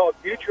policy. It's called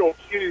mutual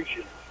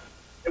fusion.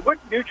 And what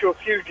mutual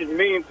fusion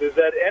means is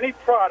that any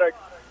product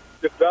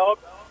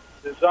developed,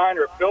 designed,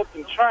 or built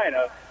in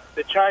China,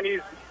 the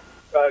Chinese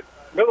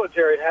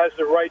military has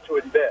the right to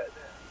embed. Yes.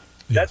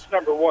 That's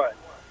number one.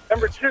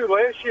 Number two,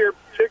 last year,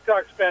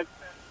 TikTok spent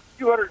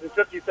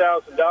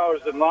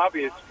 $250,000 in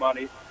lobbyist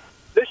money.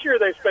 This year,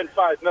 they spent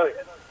 $5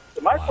 million.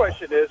 So my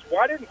question is,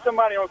 why didn't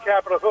somebody on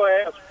Capitol Hill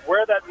ask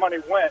where that money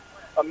went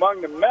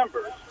among the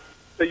members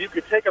so you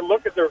could take a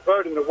look at their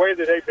vote and the way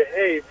that they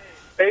behaved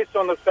based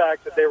on the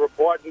fact that they were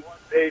bought and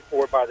paid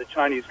for by the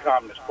Chinese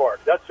Communist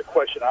Party? That's the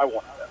question I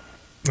want to know.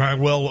 All right,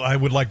 well, I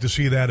would like to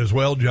see that as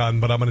well,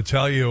 John, but I'm going to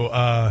tell you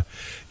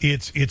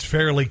it's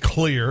fairly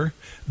clear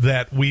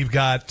that we've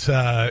got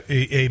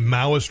a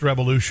Maoist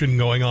revolution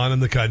going on in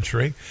the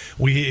country.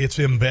 It's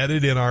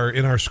embedded in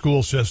our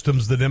school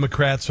systems. The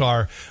Democrats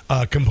are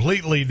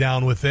completely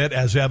down with it,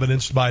 as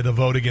evidenced by the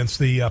vote against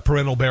the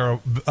Parental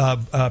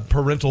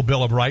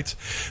Bill of Rights.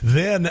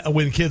 Then,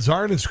 when kids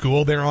aren't in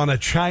school, they're on a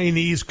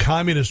Chinese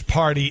Communist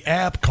Party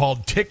app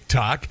called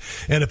TikTok,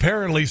 and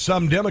apparently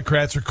some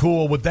Democrats are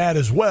cool with that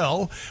as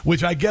well,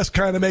 which I guess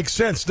kind of makes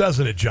sense,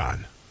 doesn't it,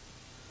 John?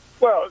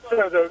 Well,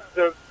 so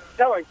the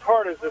telling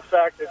part is the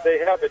fact that they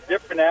have a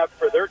different app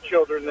for their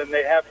children than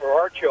they have for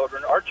our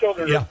children. Our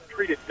children are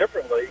treated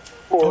differently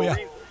for a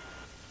reason.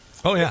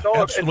 Oh, yeah, It's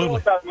absolutely. all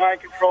about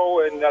mind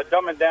control and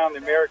dumbing down the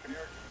American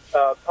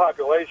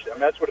population. I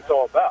mean, that's what it's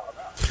all about.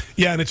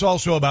 Yeah, and it's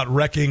also about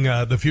wrecking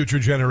the future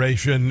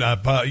generation.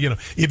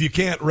 If you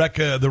can't wreck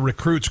the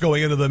recruits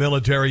going into the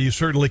military, you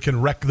certainly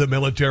can wreck the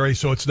military,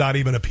 so it's not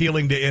even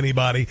appealing to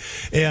anybody.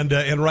 And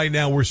right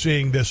now we're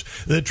seeing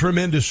the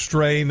tremendous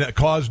strain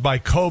caused by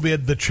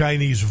COVID, the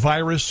Chinese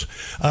virus,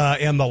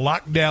 and the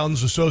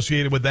lockdowns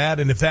associated with that.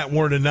 And if that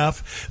weren't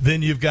enough,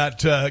 then you've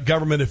got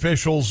government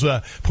officials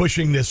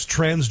pushing this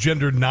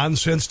transgender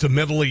nonsense to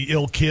mentally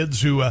ill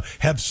kids who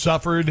have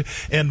suffered.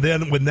 And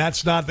then when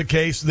that's not the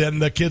case, then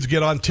the kids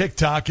get on TikTok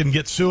and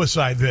get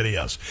suicide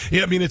videos.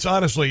 Yeah, I mean,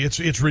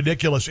 it's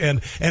ridiculous.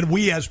 And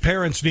we as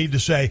parents need to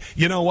say,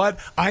 you know what?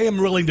 I am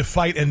willing to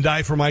fight and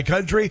die for my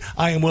country.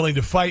 I am willing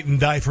to fight and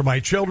die for my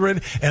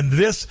children. And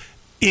this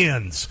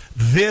ends.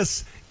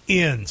 This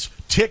ends.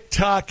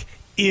 TikTok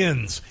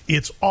ends.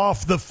 It's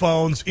off the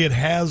phones. It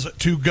has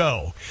to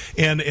go.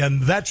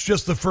 And that's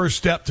just the first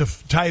step to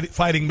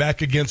fighting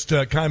back against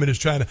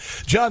communist China.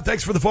 John,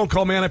 thanks for the phone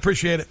call, man. I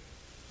appreciate it.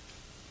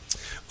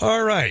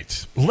 All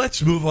right,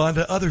 let's move on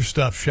to other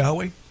stuff, shall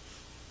we?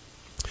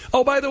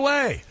 Oh, by the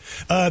way,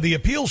 the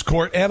appeals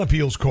court,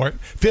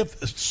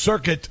 Fifth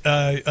Circuit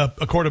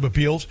Court of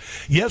Appeals,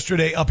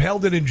 yesterday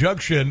upheld an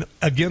injunction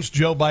against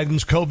Joe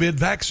Biden's COVID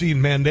vaccine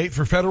mandate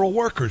for federal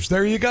workers.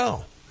 There you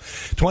go.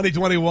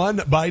 2021,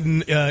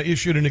 Biden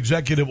issued an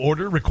executive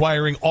order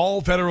requiring all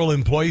federal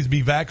employees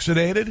be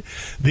vaccinated.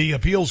 The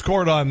appeals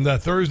court on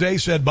Thursday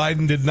said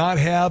Biden did not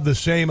have the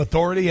same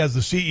authority as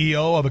the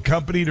CEO of a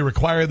company to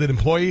require that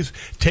employees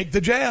take the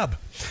jab.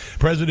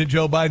 President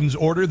Joe Biden's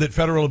order that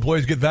federal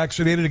employees get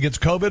vaccinated against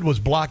COVID was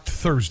blocked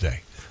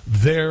Thursday.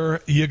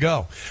 There you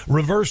go.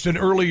 Reversed an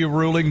earlier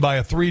ruling by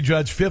a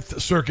 3-judge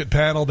Fifth Circuit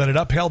panel that had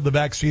upheld the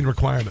vaccine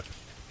requirement.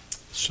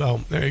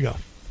 So there you go.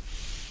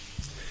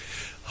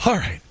 All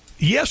right.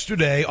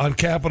 Yesterday on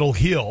Capitol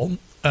Hill,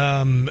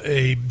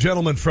 a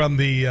gentleman from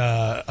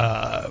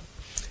the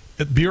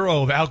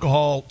Bureau of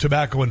Alcohol,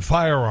 Tobacco, and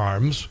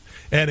Firearms,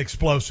 and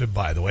Explosive,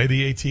 by the way,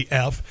 the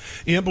ATF,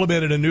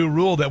 implemented a new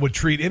rule that would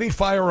treat any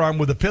firearm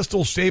with a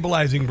pistol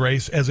stabilizing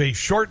brace as a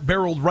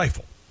short-barreled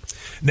rifle.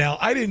 Now,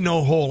 I didn't know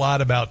a whole lot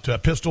about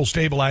pistol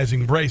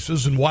stabilizing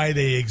braces and why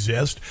they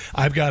exist.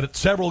 I've got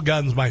several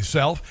guns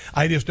myself.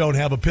 I just don't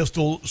have a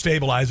pistol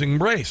stabilizing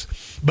brace.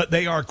 But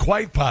they are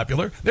quite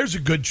popular. There's a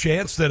good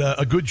chance that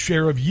a good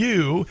share of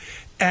you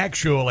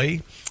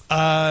actually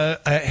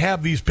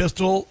have these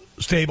pistol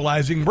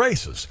stabilizing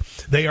braces.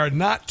 They are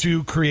not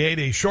to create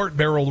a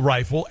short-barreled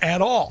rifle at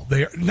all.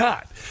 They are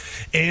not.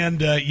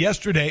 And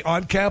yesterday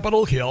on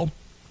Capitol Hill,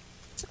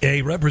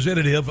 a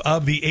representative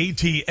of the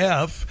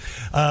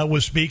ATF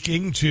was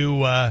speaking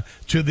to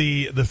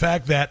the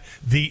fact that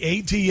the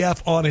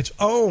ATF on its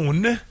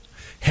own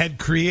had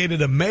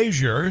created a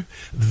measure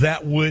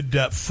that would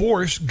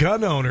force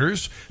gun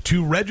owners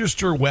to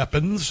register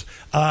weapons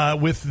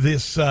with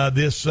this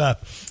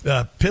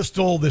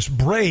pistol, this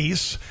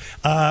brace,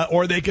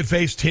 or they could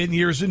face 10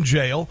 years in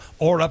jail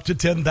or up to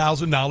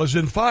 $10,000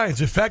 in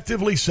fines,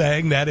 effectively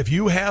saying that if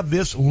you have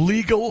this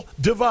legal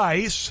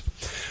device,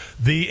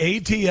 the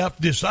ATF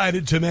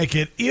decided to make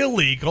it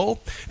illegal,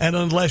 and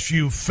unless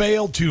you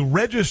fail to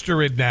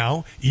register it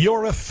now,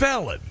 you're a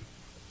felon.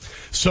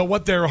 So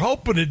what they're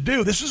hoping to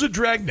do, this is a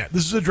dragnet.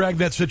 This is a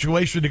dragnet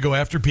situation to go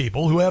after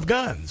people who have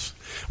guns.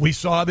 We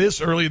saw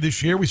this earlier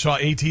this year. We saw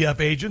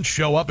ATF agents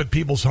show up at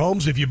people's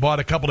homes if you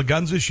bought a couple of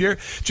guns this year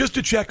just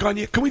to check on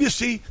you. Can we just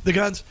see the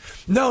guns?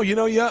 No,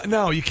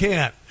 no, you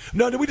can't.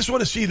 No, we just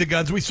want to see the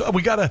guns.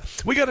 We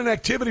got an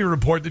activity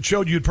report that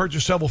showed you'd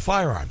purchased several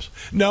firearms.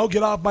 No,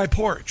 get off my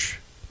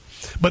porch.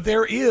 But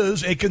there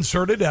is a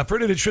concerted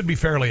effort, and it should be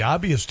fairly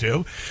obvious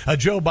too.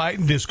 Joe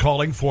Biden is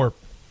calling for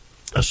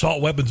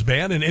assault weapons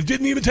ban, and it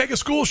didn't even take a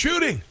school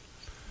shooting.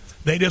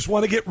 They just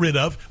want to get rid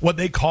of what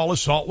they call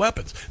assault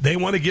weapons. They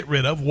want to get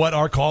rid of what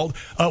are called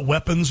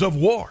weapons of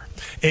war.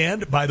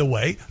 And, by the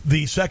way,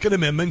 the Second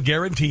Amendment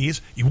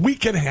guarantees we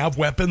can have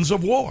weapons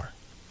of war.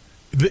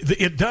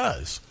 It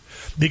does.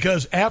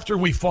 Because after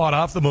we fought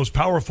off the most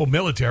powerful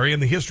military in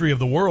the history of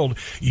the world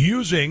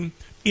using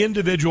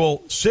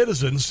individual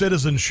citizen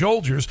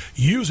soldiers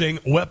using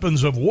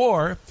weapons of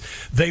war,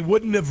 they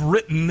wouldn't have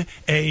written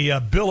a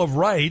Bill of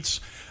Rights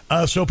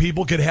so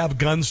people could have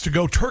guns to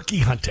go turkey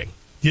hunting.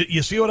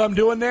 You see what I'm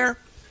doing there?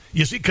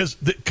 You see, because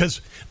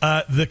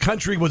the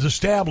country was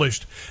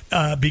established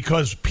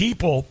because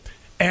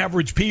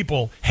average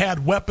people,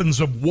 had weapons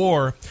of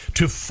war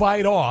to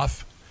fight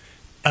off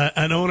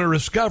an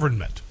onerous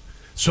government.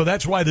 So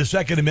that's why the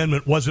Second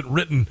Amendment wasn't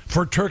written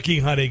for turkey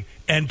hunting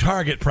and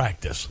target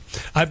practice.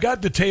 I've got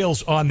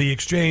details on the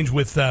exchange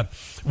with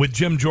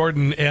Jim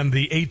Jordan and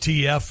the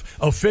ATF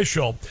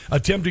official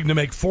attempting to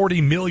make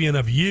 40 million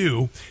of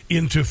you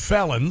into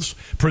felons,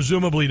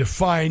 presumably to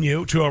fine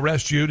you, to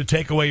arrest you, to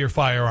take away your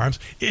firearms.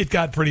 It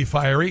got pretty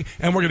fiery,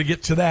 and we're going to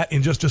get to that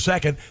in just a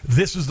second.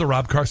 This is the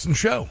Rob Carson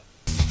Show.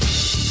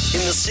 In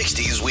the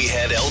 60s, we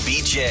had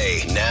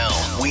LBJ. Now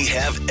we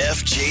have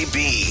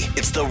FJB.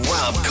 It's the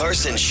Rob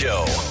Carson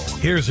Show.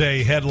 Here's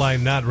a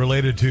headline not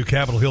related to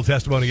Capitol Hill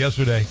testimony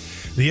yesterday.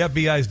 The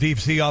FBI's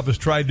D.C. office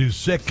tried to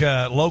sic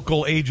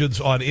local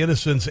agents on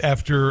innocents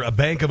after a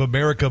Bank of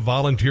America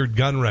volunteered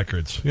gun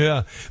records.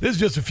 Yeah, this is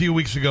just a few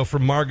weeks ago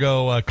from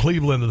Margot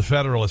Cleveland of the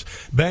Federalist.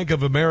 Bank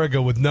of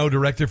America, with no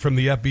directive from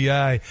the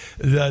FBI,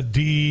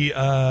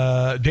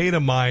 data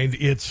mined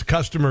its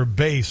customer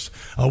base.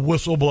 A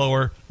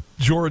whistleblower,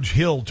 George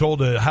Hill,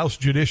 told a House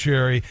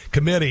Judiciary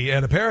Committee,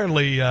 and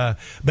apparently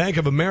Bank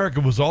of America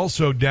was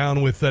also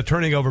down with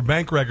turning over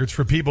bank records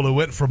for people who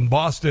went from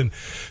Boston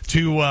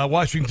to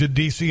Washington,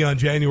 D.C. on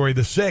January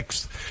the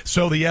 6th,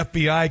 so the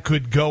FBI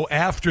could go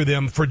after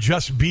them for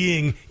just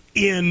being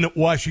in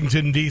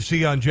Washington,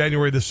 D.C. on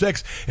January the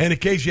 6th. And in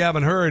case you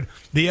haven't heard,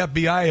 the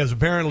FBI is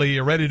apparently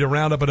ready to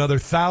round up another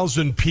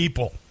 1,000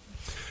 people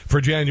for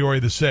January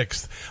the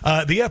 6th.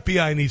 The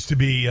FBI needs to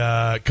be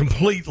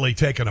completely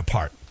taken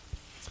apart.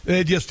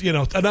 Just,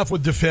 enough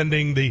with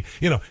defending the,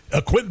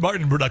 a Quentin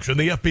Martin production,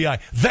 the FBI.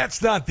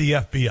 That's not the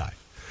FBI.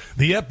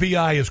 The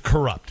FBI is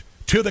corrupt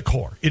to the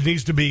core. It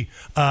needs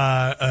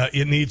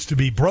to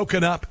be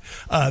broken up.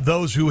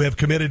 Those who have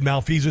committed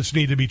malfeasance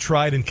need to be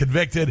tried and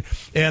convicted,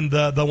 and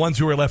the ones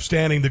who are left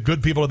standing, the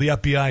good people of the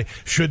FBI,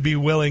 should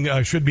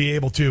be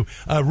able to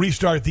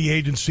restart the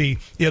agency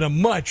in a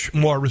much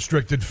more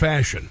restricted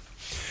fashion.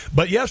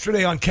 But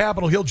yesterday on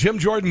Capitol Hill, Jim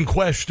Jordan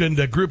questioned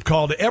a group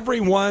called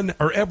Everyone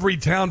or Every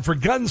Town for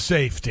Gun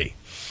Safety.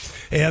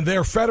 And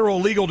their federal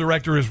legal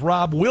director is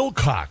Rob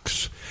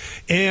Wilcox.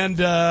 And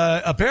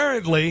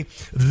apparently,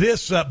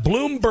 this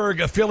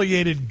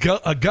Bloomberg-affiliated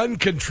gun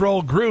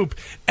control group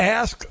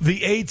asked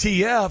the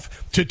ATF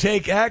to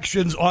take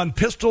actions on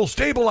pistol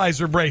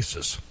stabilizer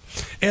braces.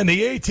 And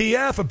the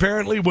ATF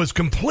apparently was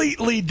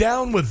completely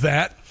down with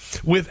that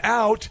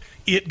without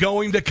it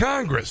going to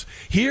Congress.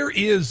 Here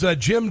is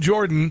Jim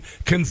Jordan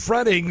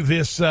confronting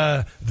this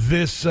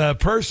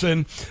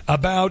person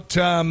about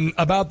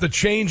the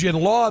change in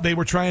law they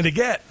were trying to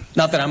get.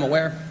 Not that I'm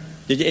aware.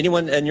 Did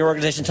anyone in your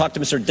organization talk to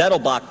Mr.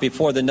 Dettelbach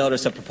before the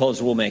notice of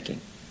proposed rulemaking?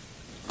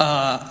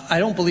 I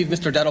don't believe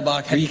Mr.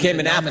 Dettelbach had. He came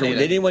in afterward.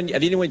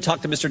 Have anyone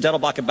talked to Mr.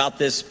 Dettelbach about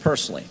this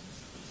personally?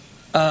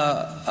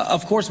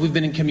 Of course, we've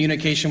been in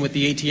communication with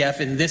the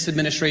ATF in this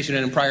administration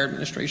and in prior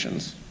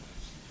administrations.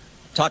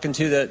 Talking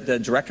to the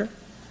director?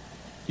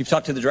 You've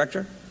talked to the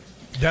director?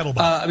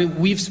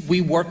 Dettelbach.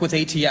 We work with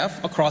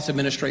ATF across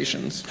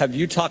administrations. Have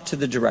you talked to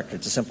the director?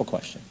 It's a simple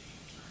question.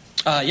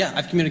 Yeah,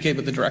 I've communicated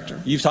with the director.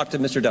 You've talked to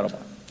Mr. Dettelbach?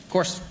 Of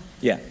course.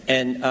 Yeah,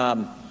 and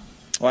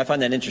I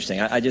find that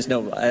interesting. I just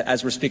know,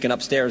 as we're speaking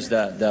upstairs,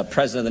 the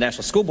president of the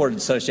National School Board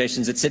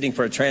Association is sitting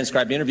for a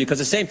transcribed interview because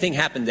the same thing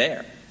happened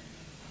there.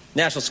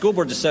 National School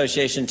Board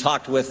Association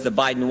talked with the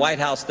Biden White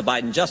House, the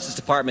Biden Justice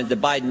Department, the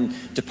Biden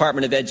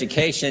Department of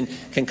Education,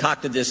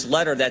 concocted this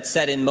letter that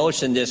set in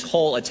motion this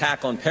whole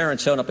attack on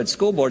parents showing up at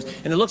school boards.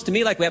 And it looks to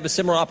me like we have a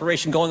similar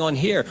operation going on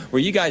here,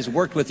 where you guys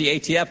worked with the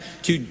ATF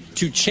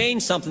to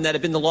change something that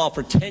had been the law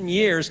for 10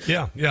 years.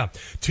 Yeah.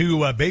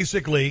 To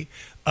basically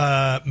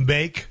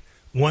make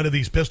one of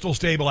these pistol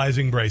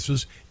stabilizing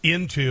braces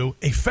into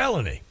a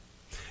felony.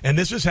 And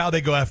this is how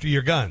they go after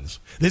your guns.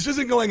 This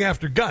isn't going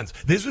after guns.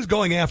 This is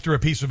going after a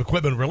piece of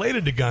equipment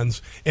related to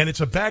guns, and it's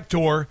a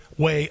backdoor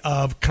way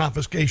of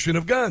confiscation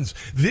of guns.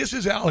 This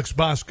is Alex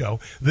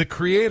Bosco, the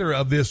creator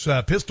of this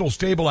pistol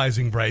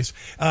stabilizing brace,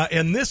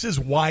 and this is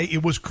why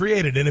it was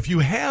created. And if you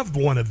have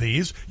one of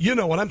these, you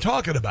know what I'm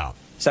talking about.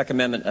 Second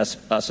Amendment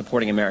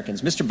supporting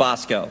Americans. Mr.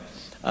 Bosco,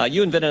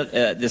 you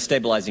invented this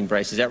stabilizing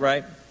brace, is that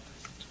right?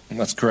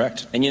 That's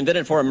correct. And you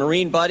invented it for a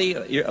Marine buddy,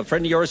 a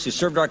friend of yours who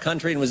served our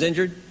country and was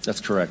injured? That's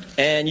correct.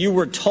 And you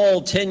were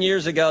told 10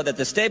 years ago that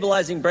the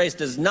stabilizing brace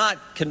does not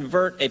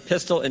convert a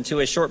pistol into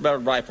a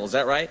short-barreled rifle. Is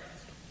that right?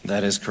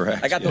 That is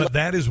correct. But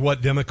that is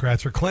what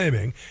Democrats are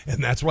claiming,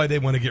 and that's why they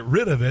want to get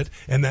rid of it,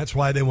 and that's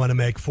why they want to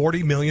make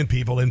 40 million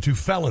people into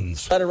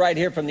felons. Letter right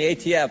here from the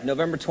ATF,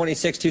 November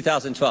 26,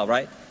 2012,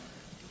 right?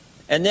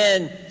 And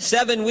then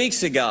 7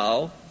 weeks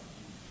ago,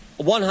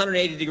 a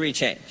 180-degree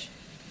change,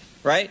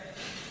 right?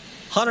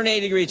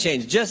 180-degree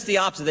change, just the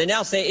opposite. They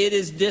now say it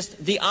is just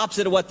the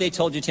opposite of what they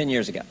told you 10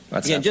 years ago.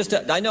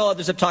 I know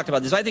others have talked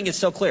about this. I think it's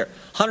so clear.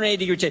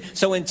 180-degree change.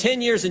 So in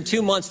 10 years and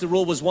 2 months, the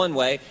rule was one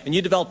way, and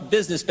you developed a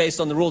business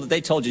based on the rule that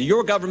they told you.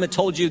 Your government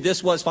told you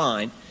this was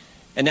fine,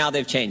 and now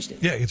they've changed it.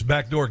 Yeah, it's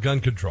backdoor gun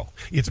control.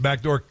 It's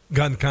backdoor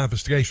gun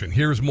confiscation.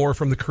 Here's more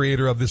from the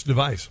creator of this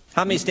device.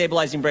 How many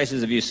stabilizing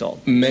braces have you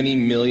sold? Many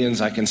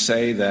millions. I can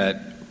say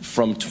that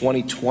from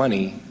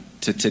 2020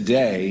 to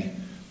today,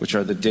 which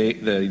are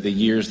the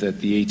years that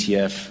the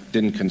ATF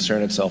didn't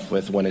concern itself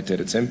with when it did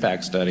its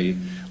impact study,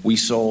 we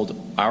sold,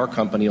 our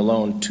company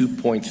alone,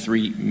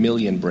 2.3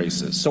 million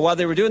braces. So while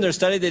they were doing their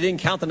study, they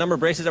didn't count the number of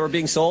braces that were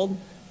being sold?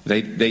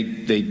 They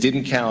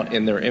didn't count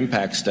in their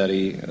impact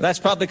study. That's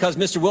probably because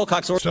Mr.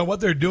 Wilcox... So what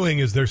they're doing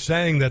is they're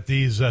saying that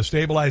these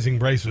stabilizing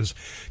braces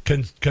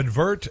can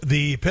convert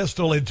the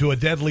pistol into a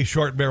deadly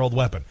short-barreled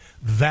weapon.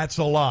 That's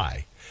a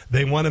lie.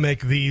 They want to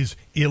make these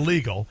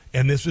illegal,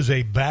 and this is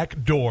a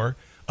backdoor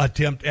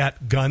attempt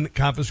at gun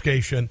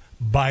confiscation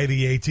by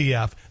the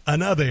ATF,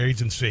 another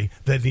agency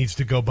that needs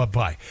to go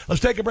bye-bye.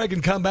 Let's take a break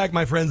and come back,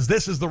 my friends.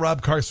 This is the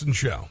Rob Carson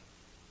Show.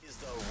 Is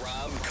the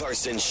Rob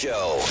Carson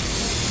Show.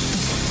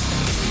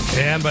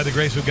 And by the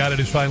grace of God, it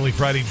is finally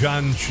Friday.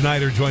 John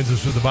Schneider joins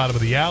us at the bottom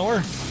of the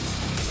hour.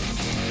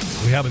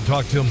 We haven't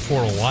talked to him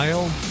for a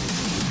while.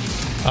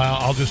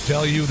 I'll just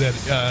tell you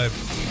that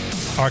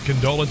our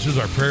condolences,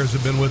 our prayers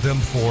have been with him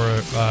for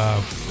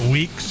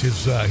weeks.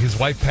 His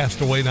wife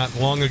passed away not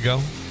long ago.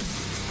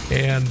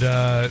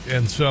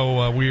 And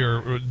so we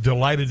are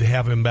delighted to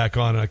have him back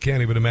on. I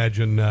can't even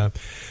imagine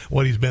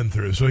what he's been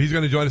through. So he's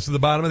going to join us at the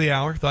bottom of the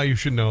hour. Thought you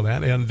should know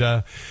that.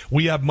 And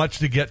we have much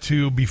to get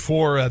to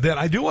before then.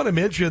 I do want to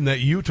mention that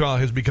Utah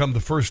has become the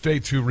first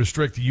state to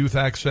restrict youth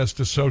access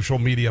to social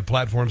media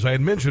platforms. I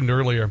had mentioned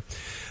earlier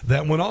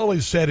that when all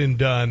is said and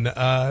done,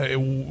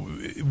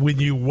 when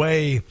you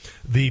weigh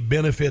the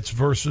benefits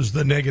versus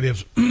the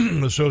negatives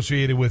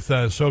associated with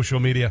social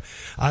media,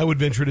 I would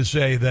venture to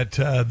say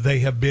that they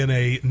have been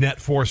a net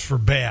force for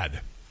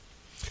bad.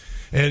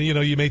 And,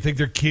 you may think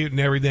they're cute and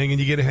everything, and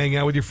you get to hang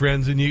out with your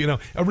friends. And,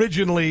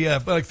 originally,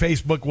 like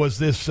Facebook was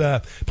this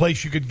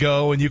place you could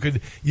go, and you could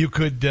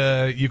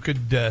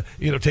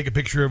take a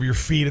picture of your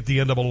feet at the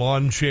end of a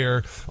lawn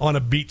chair on a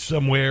beach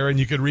somewhere, and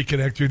you could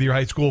reconnect with your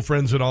high school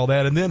friends and all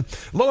that. And then,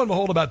 lo and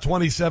behold, about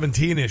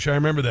 2017-ish, I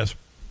remember this.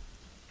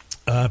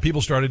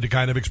 People started to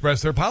kind of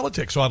express their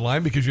politics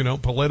online because,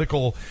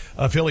 political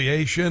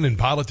affiliation and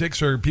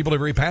politics people are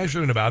very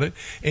passionate about it.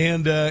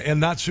 And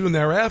not soon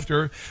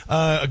thereafter,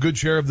 a good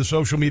share of the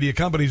social media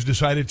companies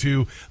decided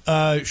to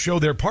show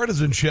their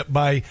partisanship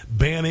by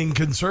banning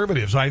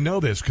conservatives. I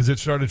know this because it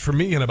started for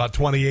me in about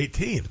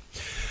 2018.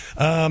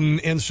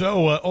 And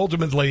so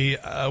ultimately,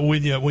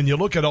 when you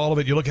look at all of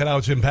it, you look at how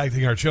it's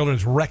impacting our children,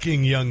 it's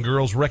wrecking young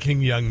girls,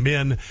 wrecking young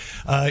men.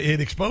 It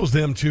exposed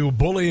them to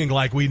bullying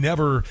like we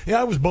never.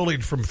 I was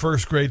bullied from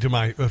first grade to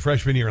my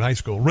freshman year in high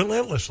school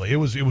relentlessly. It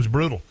was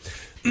brutal.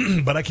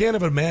 But I can't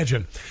even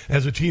imagine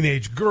as a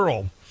teenage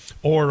girl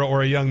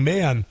or a young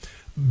man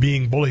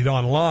being bullied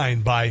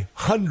online by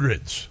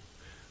hundreds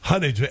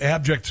of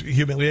abject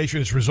humiliation.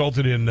 It's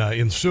resulted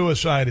in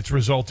suicide. It's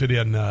resulted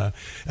in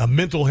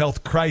mental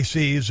health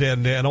crises,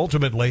 and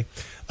ultimately,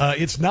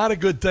 it's not a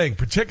good thing,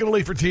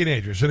 particularly for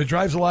teenagers, and it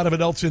drives a lot of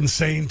adults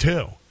insane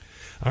too.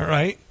 All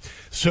right.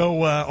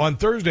 So on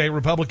Thursday,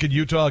 Republican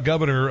Utah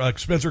Governor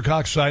Spencer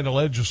Cox signed a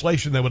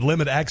legislation that would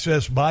limit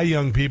access by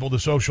young people to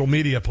social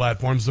media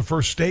platforms, the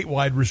first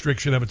statewide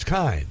restriction of its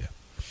kind.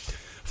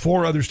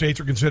 4 other states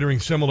are considering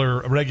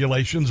similar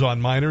regulations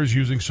on minors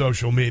using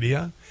social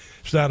media.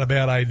 It's not a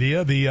bad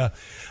idea. The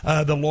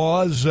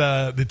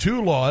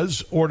two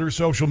laws order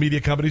social media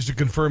companies to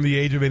confirm the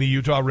age of any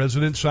Utah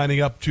resident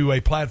signing up to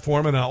a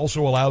platform, and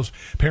also allows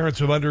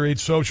parents of underage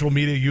social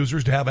media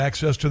users to have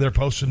access to their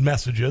posts and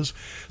messages.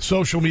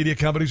 Social media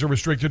companies are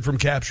restricted from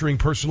capturing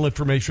personal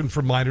information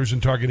from minors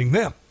and targeting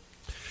them.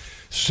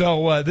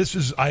 So this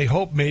is, I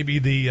hope, maybe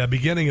the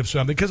beginning of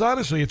something, because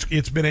honestly,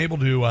 it's been able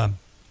to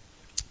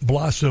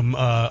blossom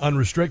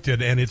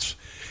unrestricted, and it's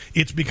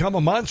become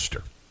a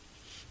monster.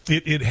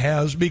 It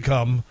has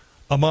become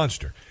a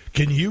monster.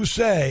 Can you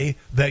say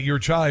that your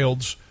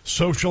child's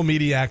social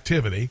media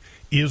activity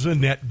is a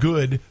net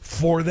good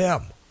for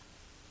them?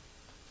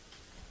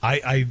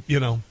 I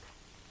mean,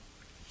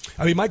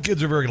 my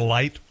kids are very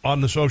light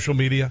on the social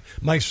media.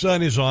 My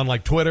son is on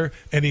like Twitter,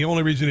 and the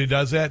only reason he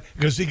does that is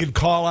because he can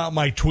call out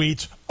my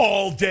tweets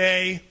all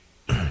day.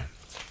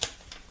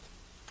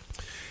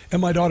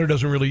 And my daughter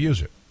doesn't really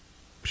use it.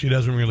 She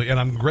doesn't really, and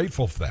I'm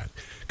grateful for that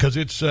because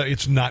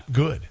it's not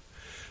good.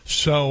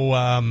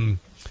 So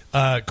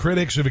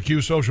critics have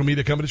accused social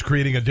media companies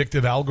creating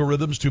addictive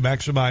algorithms to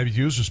maximize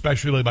use,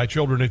 especially by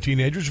children and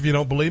teenagers. If you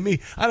don't believe me,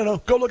 I don't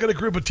know, go look at a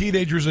group of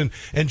teenagers and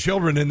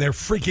children in their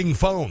freaking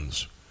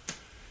phones.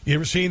 You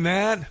ever seen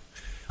that?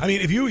 I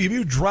mean, if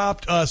you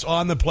dropped us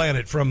on the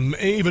planet from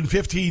even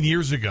 15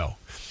 years ago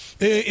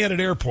in an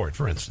airport,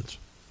 for instance,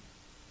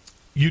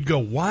 you'd go,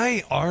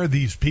 why are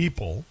these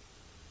people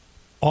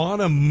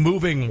on a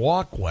moving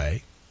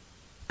walkway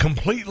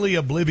completely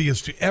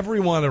oblivious to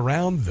everyone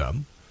around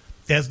them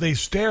as they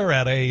stare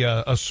at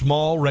a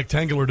small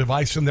rectangular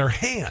device in their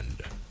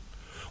hand?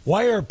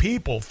 Why are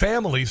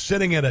families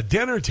sitting at a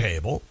dinner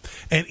table,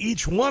 and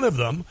each one of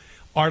them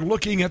are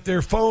looking at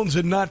their phones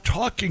and not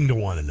talking to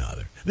one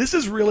another? This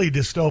is really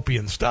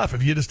dystopian stuff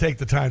if you just take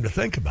the time to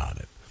think about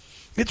it.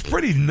 It's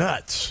pretty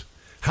nuts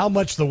how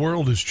much the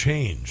world has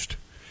changed.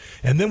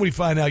 And then we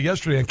find out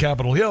yesterday on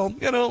Capitol Hill,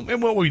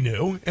 and what we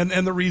knew, and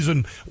the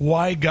reason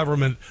why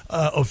government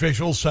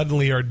officials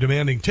suddenly are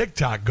demanding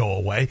TikTok go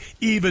away,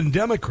 even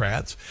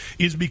Democrats,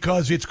 is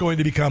because it's going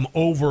to become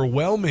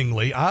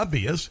overwhelmingly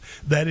obvious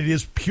that it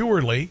is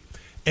purely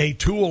a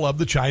tool of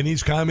the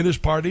Chinese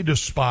Communist Party to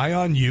spy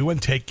on you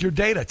and take your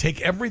data.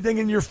 Take everything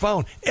in your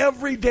phone.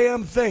 Every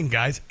damn thing,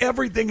 guys.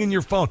 Everything in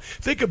your phone.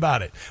 Think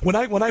about it. When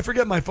I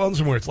forget my phone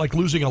somewhere, it's like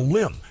losing a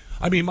limb.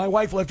 I mean, my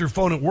wife left her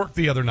phone at work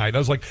the other night. I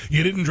was like,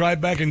 you didn't drive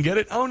back and get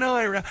it? Oh,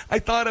 no, I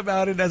thought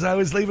about it as I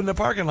was leaving the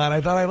parking lot.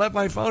 I thought I left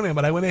my phone in,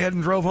 but I went ahead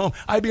and drove home.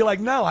 I'd be like,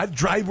 no,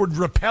 would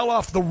rappel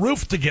off the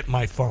roof to get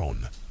my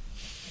phone.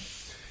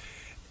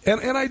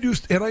 And I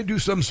do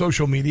some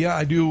social media.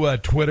 I do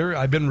Twitter.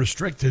 I've been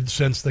restricted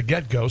since the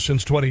get-go,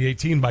 since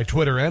 2018, by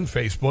Twitter and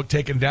Facebook,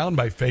 taken down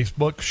by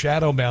Facebook,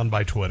 shadow banned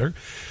by Twitter,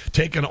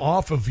 taken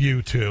off of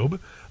YouTube,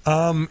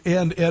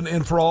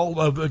 and for all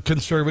of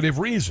conservative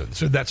reasons.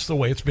 So that's the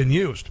way it's been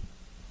used.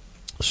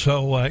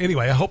 So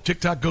anyway, I hope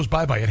TikTok goes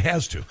bye-bye. It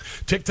has to.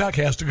 TikTok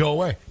has to go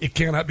away. It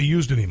cannot be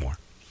used anymore.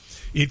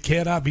 It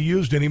cannot be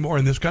used anymore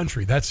in this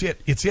country. That's it.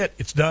 It's it.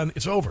 It's done.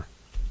 It's over.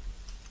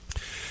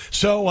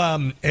 So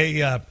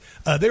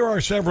there are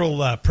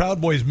several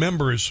Proud Boys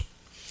members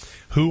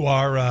who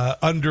are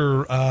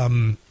under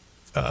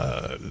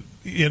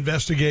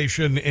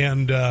investigation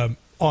and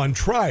on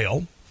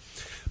trial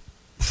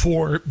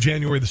for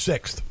January the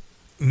 6th.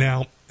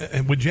 Now,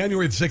 when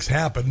January the 6th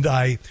happened,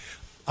 I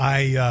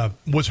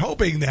was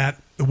hoping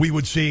that we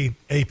would see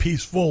a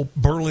peaceful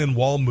Berlin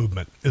Wall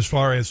movement as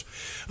far as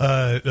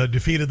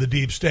defeat of the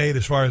deep state,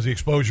 as far as the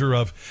exposure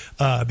of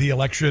the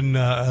election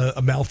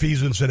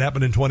malfeasance that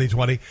happened in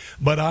 2020.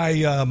 But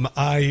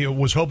I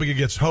was hoping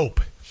against hope,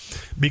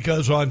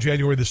 because on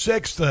January the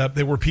 6th,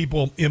 there were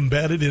people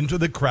embedded into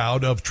the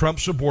crowd of Trump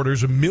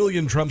supporters, 1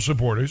 million Trump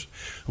supporters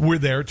who were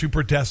there to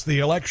protest the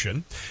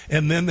election.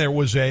 And then there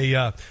was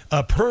a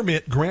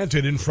permit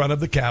granted in front of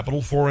the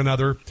Capitol for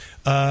another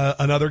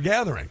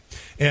gathering.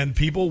 And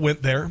people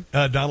went there.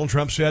 Donald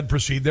Trump said,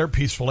 proceed there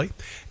peacefully.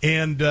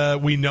 And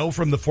we know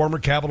from the former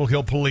Capitol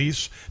Hill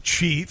police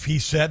chief, he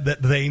said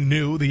that they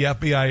knew, the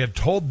FBI had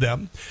told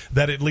them,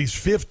 that at least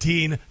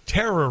 15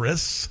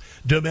 terrorists,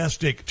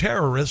 domestic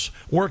terrorists,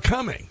 were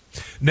coming.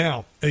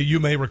 Now,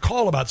 you may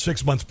recall about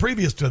 6 months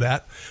previous to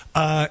that,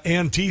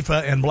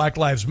 Antifa and Black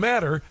Lives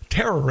Matter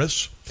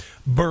terrorists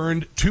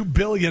burned $2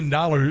 billion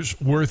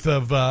worth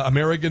of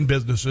American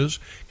businesses,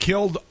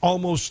 killed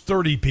almost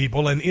 30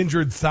 people, and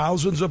injured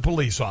thousands of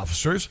police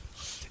officers.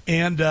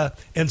 And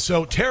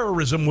so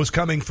terrorism was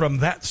coming from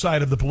that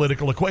side of the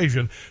political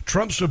equation.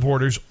 Trump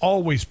supporters,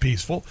 always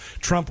peaceful.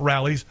 Trump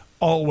rallies,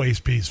 always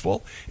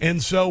peaceful.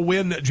 And so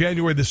when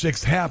January the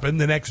 6th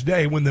happened, the next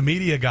day when the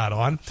media got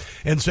on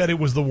and said it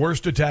was the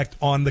worst attack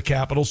on the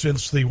Capitol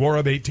since the War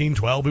of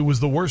 1812, it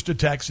was the worst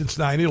attack since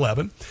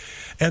 9/11.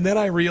 And then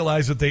I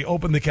realized that they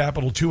opened the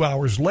Capitol 2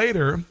 hours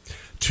later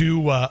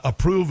to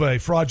approve a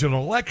fraudulent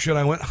election.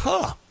 I went,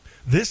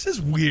 this is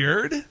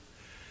weird.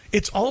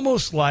 It's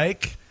almost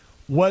like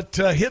what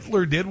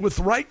Hitler did with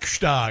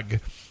Reichstag,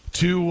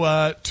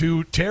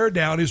 to tear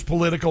down his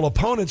political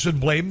opponents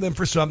and blame them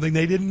for something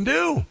they didn't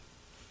do.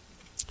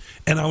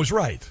 And I was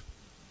right.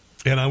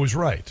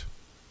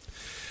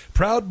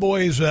 Proud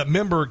Boys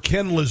member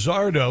Ken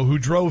Lizardo, who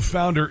drove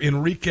founder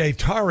Enrique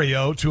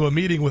Tarrio to a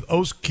meeting with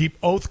Oath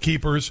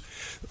Keepers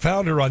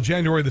founder on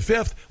January the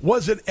 5th,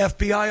 was an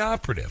FBI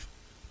operative.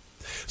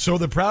 So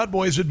the Proud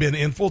Boys had been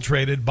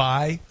infiltrated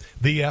by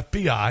the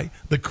FBI.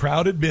 The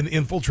crowd had been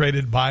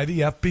infiltrated by the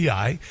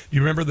FBI.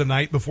 You remember the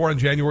night before on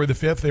January the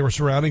 5th, they were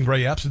surrounding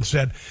Ray Epps and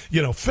said,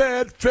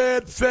 Fed,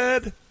 Fed,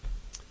 Fed.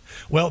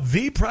 Well,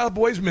 the Proud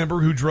Boys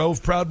member who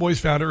drove Proud Boys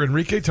founder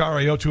Enrique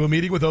Tarrio to a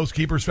meeting with Oath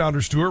Keepers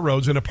founder Stuart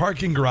Rhodes in a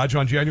parking garage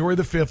on January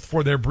the 5th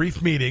for their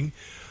brief meeting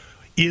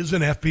is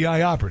an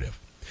FBI operative.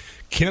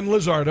 Ken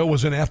Lizardo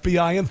was an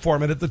FBI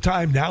informant at the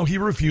time. Now he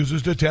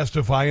refuses to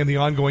testify in the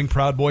ongoing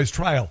Proud Boys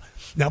trial.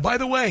 Now, by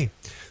the way,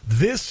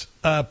 this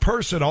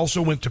person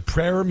also went to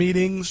prayer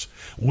meetings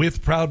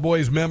with Proud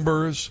Boys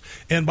members.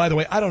 And by the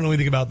way, I don't know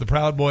anything about the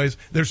Proud Boys.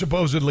 They're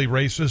supposedly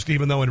racist,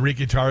 even though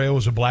Enrique Tarrio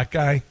is a black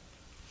guy.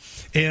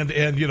 And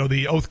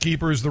the Oath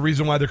Keepers, the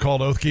reason why they're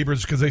called Oath Keepers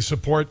is because they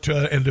support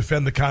and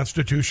defend the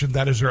Constitution.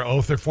 That is their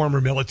oath. They're former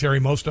military,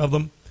 most of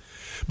them.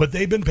 But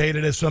they've been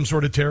painted as some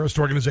sort of terrorist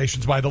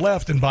organizations by the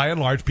left, and by and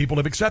large, people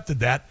have accepted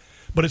that.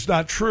 But it's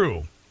not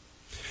true.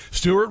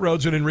 Stuart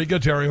Rhodes and Enrique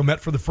Tarrio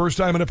met for the first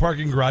time in a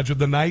parking garage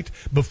the night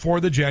before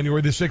the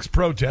January the 6th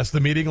protest.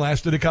 The meeting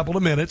lasted a couple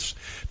of minutes.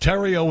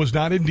 Tarrio was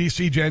not in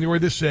D.C. January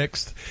the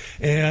 6th,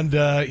 and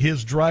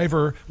his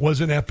driver was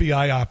an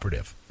FBI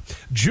operative.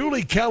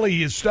 Julie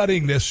Kelly is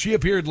studying this. She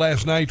appeared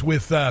last night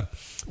with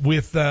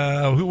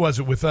who was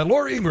it? With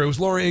Laura Ingraham. It was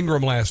Laura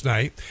Ingraham last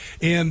night.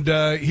 And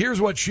here's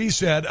what she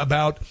said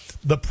about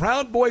the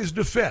Proud Boys'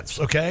 defense,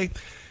 okay?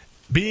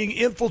 Being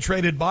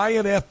infiltrated by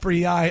an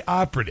FBI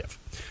operative.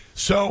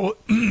 So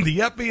the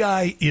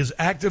FBI is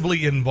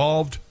actively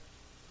involved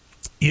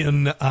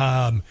in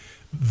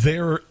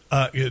their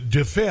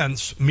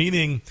defense,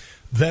 meaning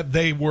that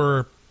they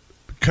were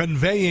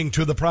conveying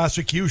to the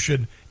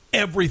prosecution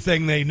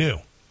everything they knew.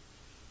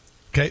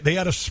 Okay, they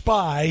had a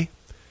spy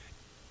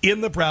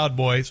in the Proud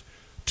Boys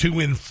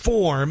to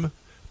inform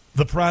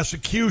the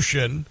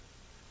prosecution,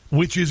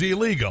 which is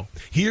illegal.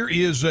 Here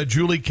is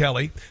Julie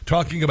Kelly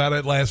talking about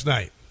it last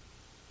night.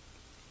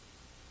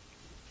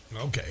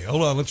 Okay,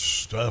 hold on.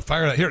 Let's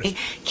fire it out. Here it is.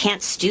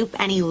 Can't stoop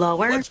any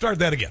lower. Let's start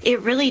that again.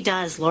 It really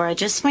does, Laura.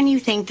 Just when you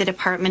think the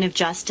Department of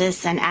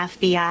Justice and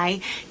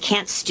FBI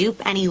can't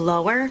stoop any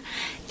lower,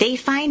 they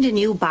find a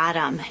new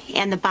bottom.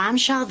 And the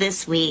bombshell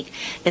this week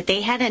that they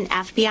had an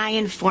FBI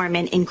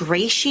informant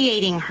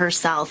ingratiating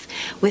herself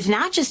with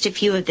not just a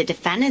few of the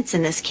defendants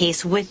in this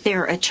case, with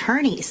their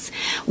attorneys,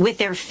 with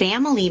their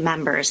family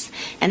members.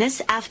 And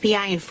this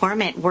FBI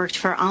informant worked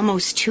for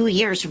almost 2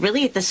 years,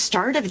 really at the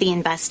start of the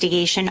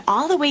investigation,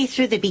 all the way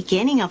through the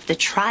beginning of the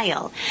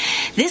trial.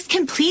 This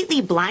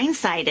completely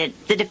blindsided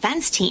the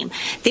defense team.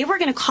 They were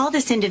going to call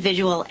this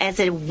individual as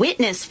a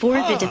witness for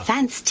the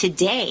defense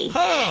today.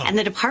 And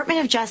the Department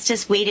of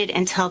Justice waited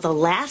until the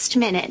last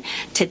minute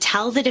to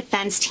tell the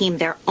defense team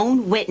their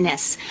own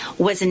witness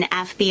was an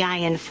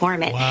FBI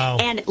informant. Wow.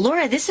 And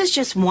Laura, this is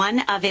just one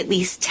of at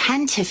least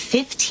 10 to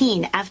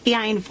 15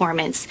 FBI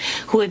informants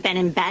who have been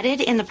embedded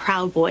in the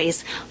Proud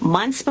Boys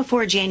months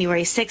before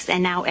January 6th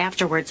and now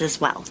afterwards as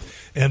well.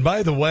 And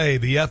by the way,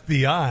 the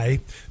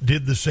FBI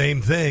did the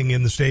same thing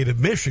in the state of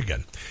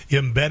Michigan,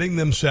 embedding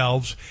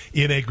themselves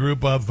in a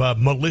group of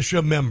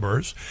militia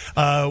members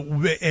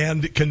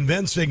and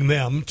convincing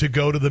them to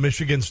go to the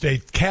Michigan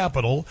State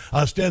Capitol,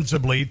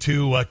 ostensibly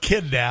to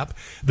kidnap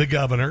the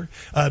governor.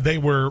 They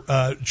were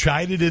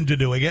chided into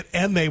doing it,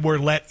 and they were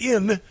let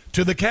in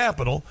to the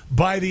Capitol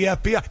by the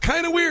FBI.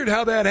 Kind of weird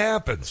how that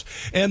happens.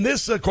 And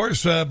this, of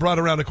course, brought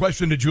around a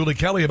question to Julie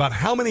Kelly about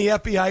how many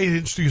FBI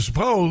agents do you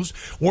suppose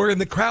were in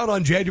the crowd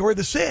on January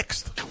the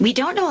 6th? We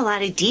don't know a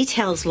lot of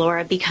details,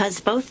 Laura,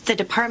 because both the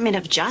Department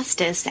of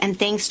Justice and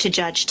thanks to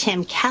Judge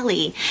Tim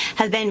Kelly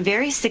have been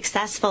very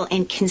successful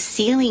in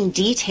concealing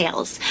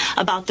details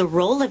about the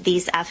role of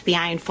these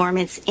FBI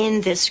informants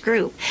in this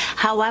group.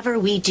 However,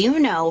 we do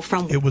know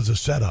from it was a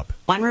setup.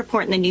 One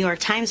report in the New York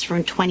Times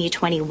from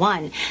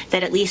 2021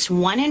 that at least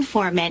one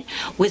informant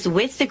was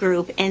with the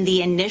group in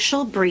the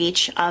initial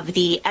breach of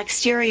the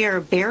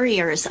exterior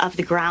barriers of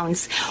the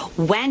grounds,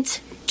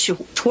 went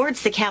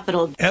towards the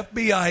Capitol.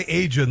 FBI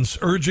agents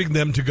urging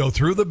them to go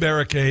through the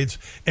barricades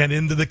and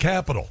into the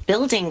Capitol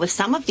building with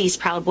some of these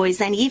Proud Boys,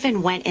 and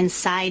even went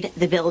inside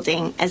the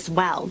building as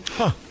well.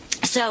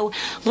 So,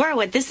 Laura,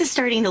 what this is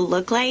starting to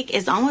look like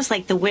is almost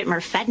like the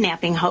Whitmer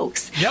Fednapping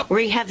hoax, where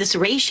you have this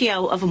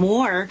ratio of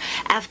more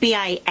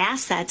FBI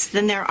assets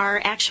than there are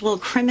actual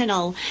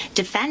criminal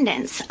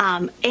defendants.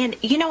 And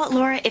you know what,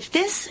 Laura, if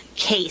this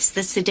case,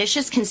 the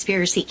seditious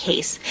conspiracy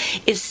case,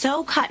 is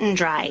so cut and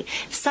dry,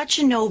 such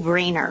a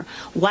no-brainer,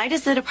 why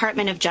does the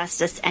Department of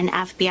Justice and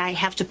FBI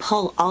have to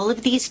pull all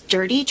of these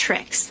dirty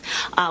tricks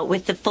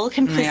with the full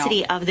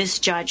complicity of this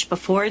judge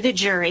before the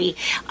jury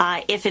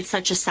if it's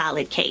such a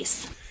solid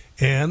case?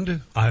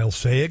 And I'll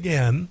say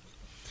again,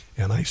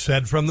 and I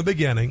said from the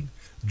beginning,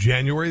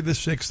 January the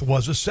 6th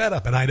was a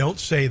setup. And I don't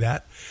say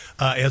that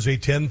as a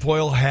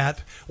tinfoil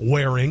hat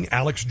wearing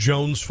Alex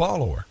Jones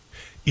follower.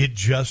 It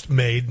just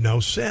made no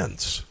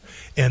sense.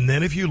 And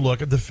then if you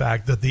look at the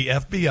fact that the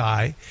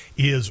FBI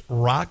is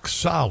rock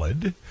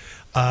solid,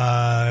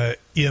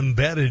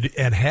 embedded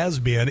and has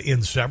been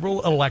in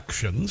several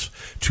elections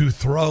to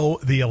throw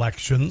the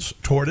elections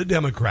toward a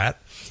Democrat,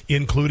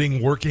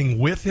 including working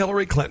with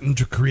Hillary Clinton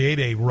to create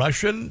a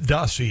Russian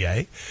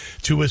dossier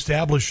to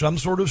establish some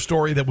sort of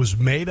story that was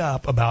made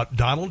up about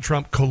Donald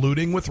Trump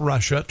colluding with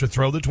Russia to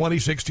throw the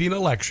 2016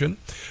 election,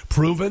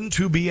 proven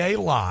to be a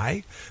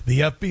lie. The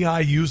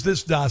FBI used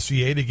this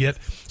dossier to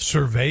get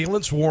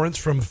surveillance warrants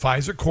from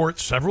Pfizer court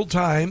several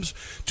times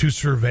to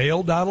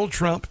surveil Donald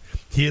Trump,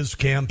 his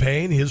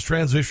campaign, his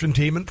transition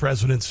team and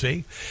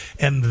presidency.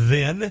 And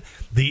then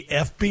the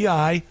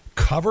FBI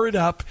covered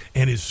up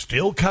and is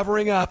still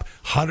covering up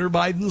Hunter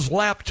Biden's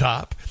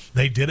laptop.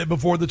 They did it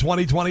before the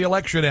 2020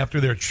 election after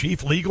their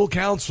chief legal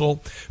counsel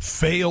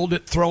failed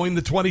at throwing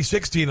the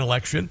 2016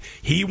 election.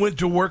 He went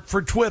to work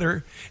for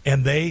Twitter,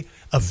 and they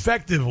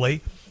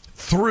effectively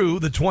threw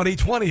the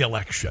 2020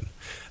 election.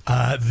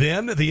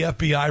 Then the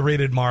FBI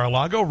raided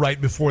Mar-a-Lago right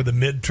before the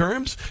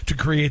midterms to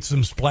create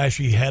some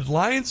splashy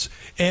headlines,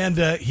 and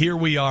here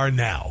we are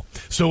now.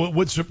 So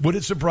would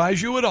it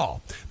surprise you at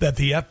all that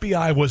the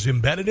FBI was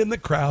embedded in the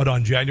crowd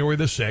on January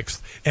the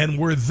 6th and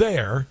were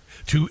there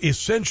to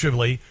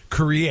essentially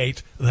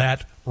create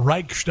that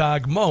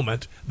Reichstag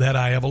moment that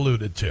I have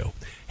alluded to?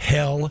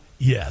 Hell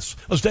yes.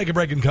 Let's take a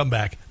break and come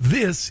back.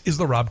 This is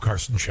the Rob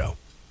Carson Show.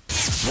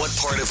 What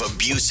part of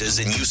abuses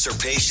and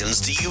usurpations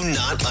do you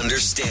not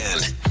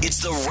understand? It's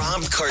the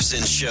Rob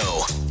Carson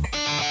Show.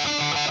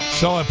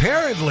 So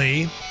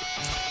apparently,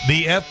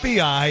 the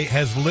FBI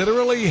has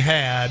literally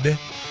had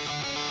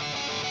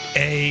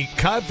a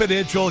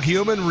confidential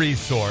human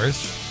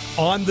resource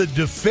on the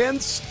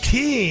defense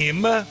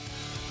team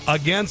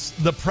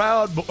against the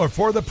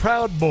for the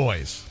Proud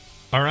Boys.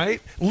 All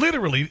right?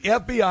 Literally, the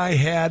FBI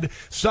had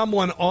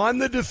someone on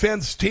the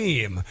defense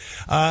team.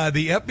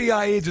 The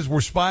FBI agents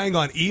were spying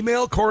on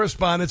email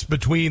correspondence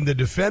between the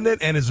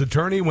defendant and his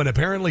attorney when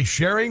apparently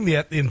sharing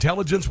the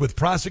intelligence with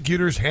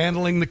prosecutors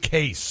handling the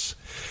case.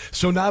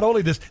 So not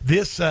only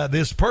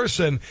this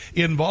person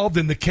involved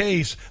in the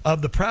case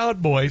of the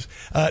Proud Boys,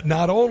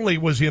 not only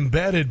was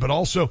embedded, but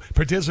also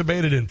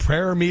participated in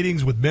prayer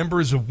meetings with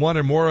members of one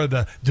or more of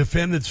the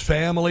defendants'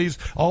 families,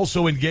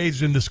 also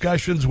engaged in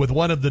discussions with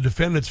one of the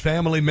defendants'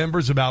 family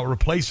members about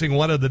replacing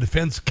one of the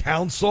defense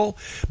counsel,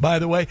 by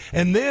the way.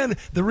 And then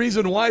the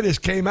reason why this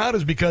came out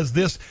is because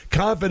this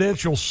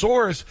confidential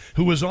source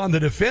who was on the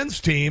defense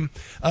team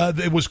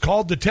that was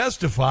called to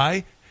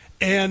testify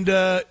and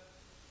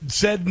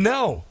said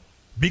no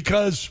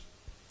because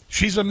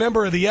she's a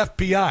member of the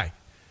FBI.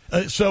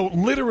 So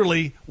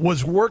literally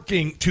was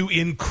working to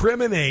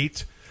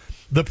incriminate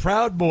the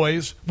Proud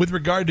Boys with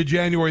regard to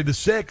January the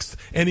 6th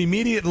and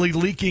immediately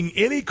leaking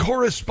any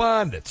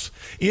correspondence,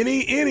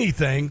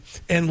 anything,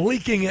 and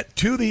leaking it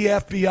to the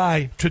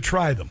FBI to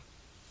try them.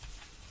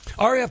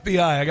 Our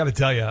FBI, I got to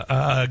tell you,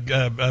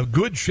 a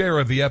good share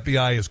of the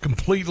FBI is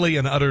completely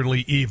and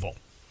utterly evil.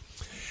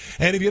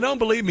 And if you don't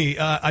believe me,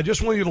 I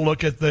just want you to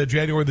look at the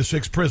January the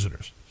 6th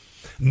prisoners.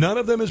 None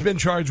of them has been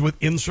charged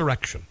with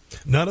insurrection.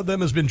 None of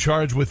them has been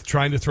charged with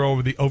trying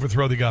to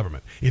overthrow the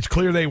government. It's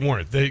clear they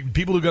weren't.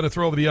 People who are going to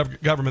throw over the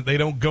government, they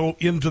don't go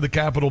into the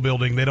Capitol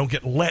building. They don't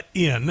get let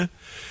in.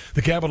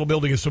 The Capitol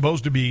building is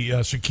supposed to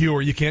be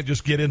secure. You can't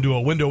just get into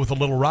a window with a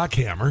little rock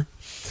hammer.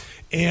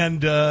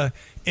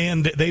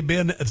 And they've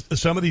been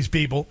some of these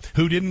people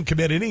who didn't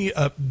commit any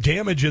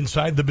damage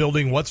inside the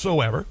building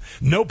whatsoever.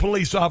 No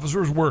police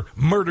officers were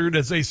murdered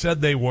as they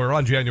said they were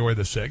on January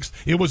the 6th.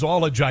 It was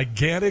all a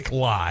gigantic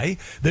lie.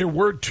 There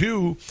were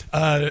two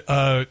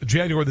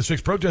January the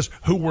 6th protests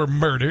who were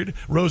murdered.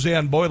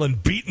 Roseanne Boylan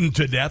beaten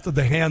to death at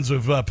the hands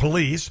of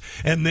police.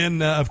 And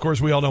then, of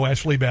course, we all know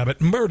Ashley Babbitt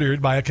murdered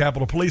by a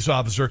Capitol police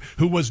officer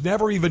who was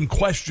never even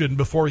questioned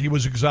before he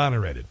was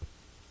exonerated.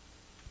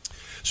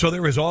 So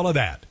there is all of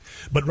that.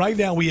 But right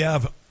now we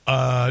have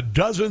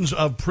dozens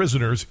of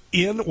prisoners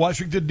in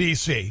Washington,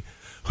 D.C.,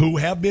 who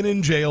have been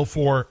in jail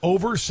for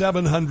over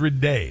 700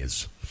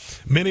 days.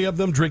 Many of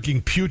them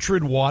drinking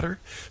putrid water,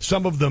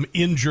 some of them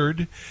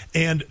injured,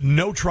 and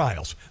no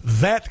trials.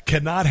 That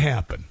cannot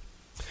happen.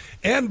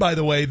 And by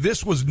the way,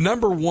 this was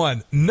number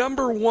one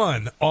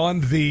on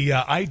the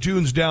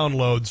iTunes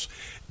downloads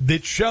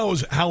that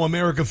shows how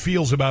America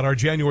feels about our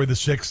January the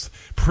 6th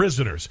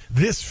prisoners.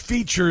 This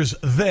features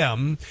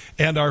them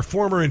and our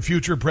former and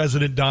future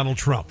President Donald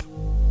Trump.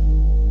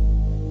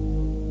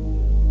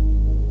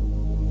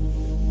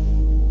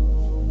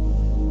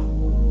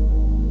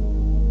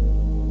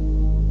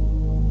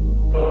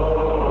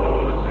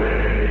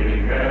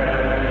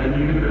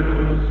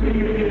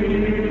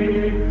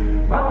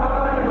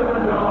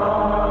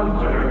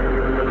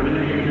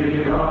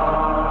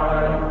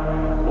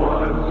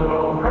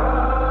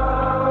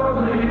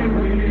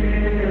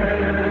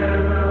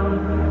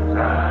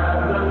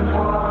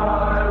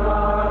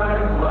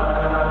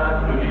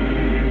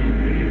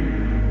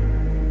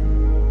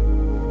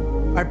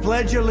 I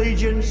pledge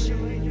allegiance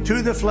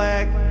to the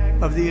flag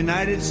of the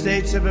United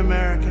States of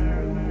America.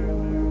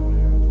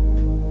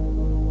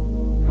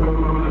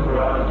 Whose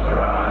broad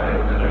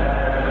stripes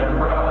and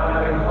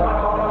bright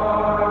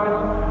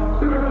stars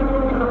through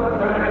the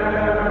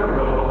perilous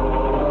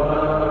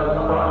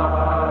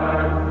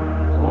fight,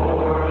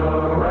 o'er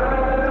the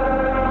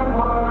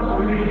ramparts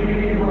we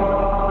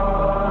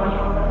watch,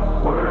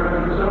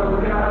 words of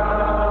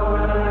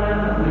gallantly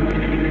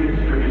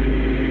stream.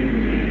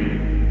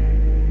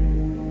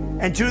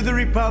 And to the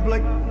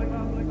republic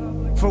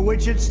for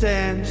which it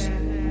stands,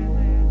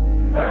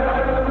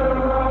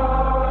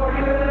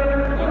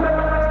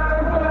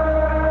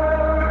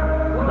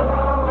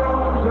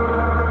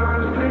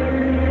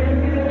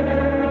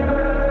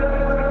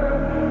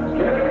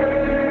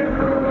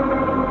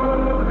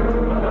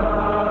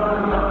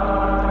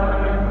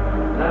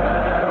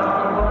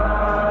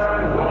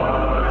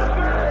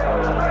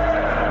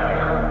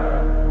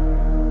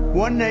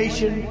 one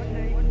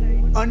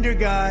nation, under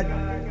God,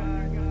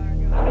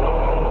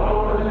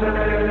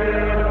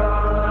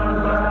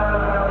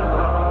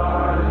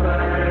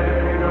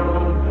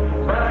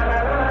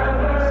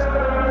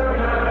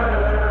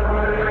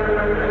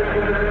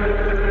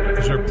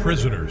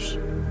 prisoners,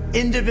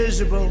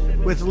 indivisible,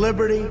 with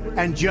liberty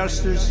and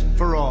justice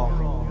for all.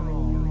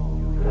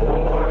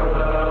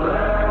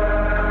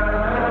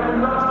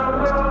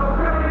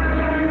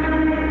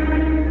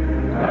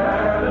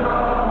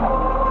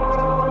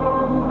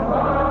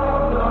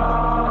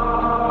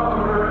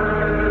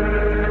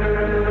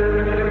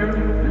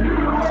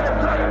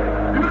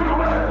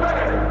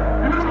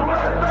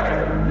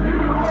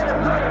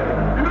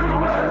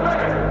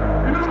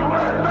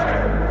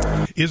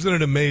 Isn't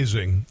it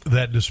amazing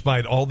that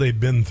despite all they've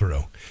been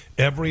through,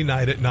 every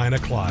night at 9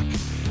 o'clock,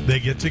 they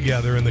get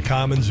together in the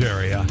Commons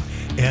area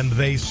and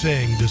they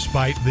sing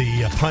despite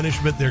the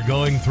punishment they're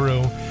going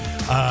through,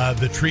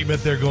 the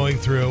treatment they're going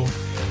through,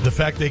 the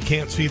fact they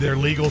can't see their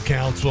legal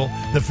counsel,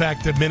 the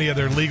fact that many of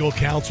their legal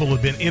counsel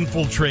have been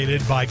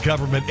infiltrated by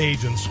government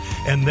agents,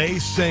 and they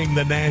sing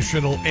the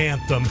national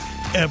anthem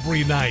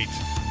every night.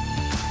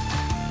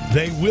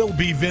 They will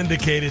be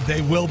vindicated,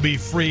 they will be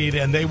freed,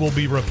 and they will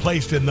be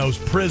replaced in those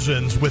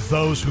prisons with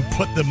those who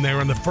put them there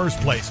in the first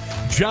place.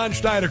 John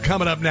Schneider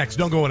coming up next.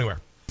 Don't go anywhere.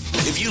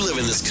 If you live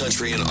in this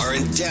country and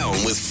aren't down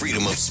with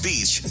freedom of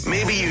speech,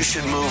 maybe you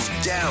should move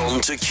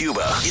down to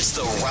Cuba. It's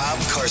the Rob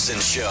Carson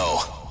Show.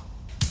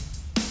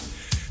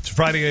 It's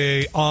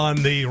Friday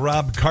on the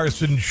Rob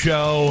Carson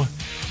Show.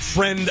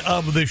 Friend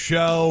of the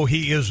show.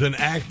 He is an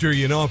actor.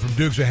 You know him from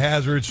Dukes of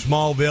Hazzard,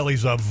 Smallville.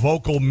 He's a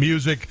vocal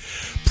music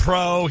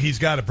pro. He's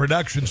got a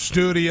production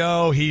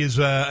studio. He's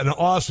an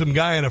awesome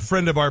guy and a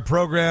friend of our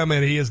program,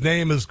 and his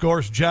name is, of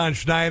course, John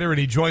Schneider, and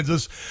he joins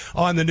us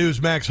on the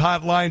Newsmax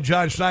hotline.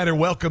 John Schneider,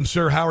 welcome,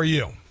 sir. How are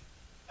you?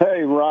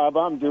 Hey, Rob.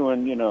 I'm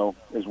doing,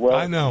 as well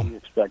as we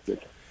expected.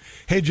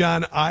 Hey,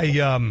 John,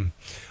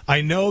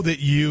 I know that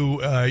you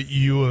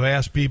have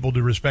asked people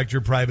to respect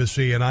your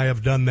privacy, and I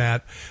have done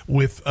that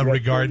with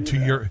regard to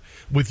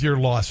your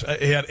loss.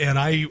 And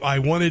I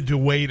wanted to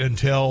wait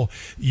until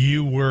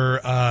you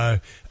were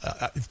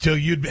till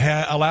you'd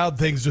allowed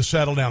things to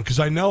settle down, because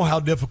I know how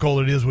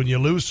difficult it is when you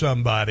lose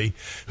somebody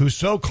who's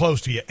so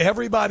close to you.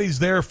 Everybody's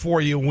there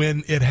for you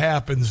when it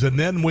happens, and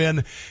then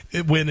when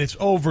it's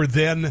over,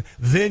 then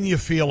you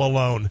feel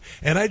alone.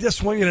 And I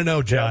just want you to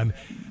know, John.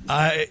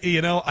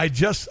 I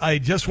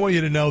just want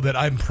you to know that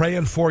I'm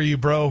praying for you,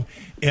 bro,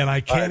 and I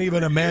can't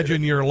even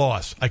imagine your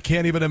loss. I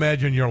can't even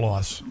imagine your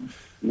loss.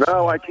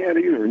 No, I can't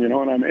either, and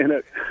I'm in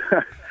it.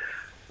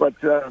 But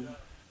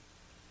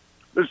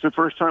this is the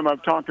first time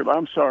I've talked about.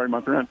 I'm sorry,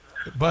 my friend.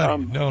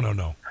 Buddy,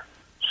 no.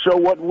 So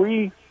what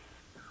we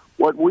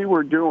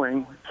were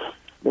doing,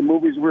 the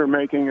movies we were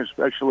making,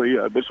 especially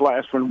this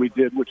last one we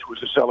did, which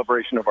was a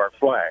celebration of our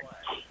flag.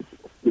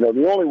 The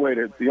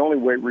only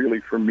way really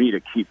for me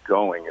to keep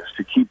going is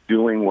to keep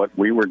doing what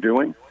we were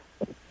doing.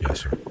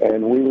 Yes, sir.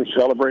 And we were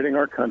celebrating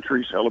our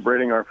country,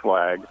 celebrating our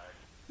flag.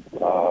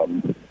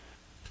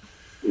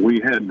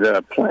 We had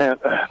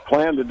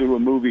planned to do a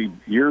movie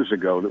years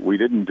ago that we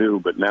didn't do,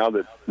 but now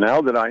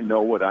that I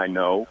know what I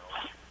know,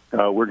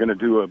 we're going to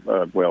do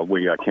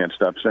I can't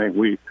stop saying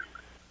we,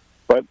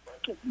 but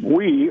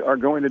we are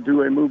going to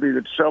do a movie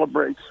that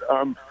celebrates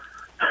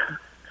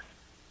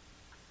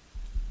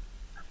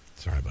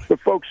the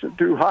folks that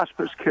do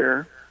hospice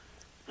care.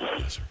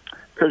 Yes, sir.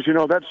 Because,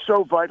 that's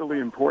so vitally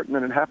important,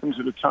 and it happens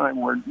at a time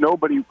where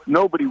nobody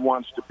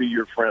wants to be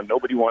your friend.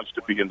 Nobody wants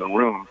to be in the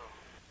room.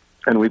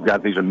 And we've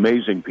got these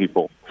amazing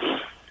people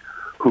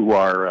who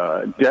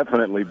are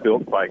definitely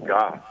built by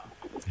God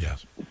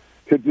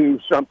to do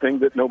something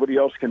that nobody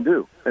else can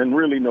do, and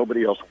really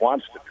nobody else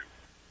wants to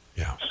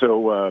do. Yeah.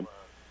 So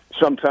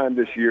sometime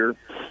this year,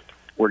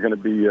 we're going to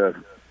be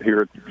here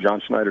at John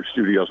Schneider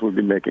Studios. We'll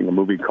be making a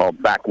movie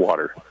called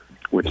Backwater,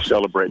 which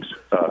celebrates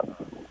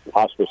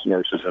hospice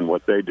nurses and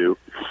what they do.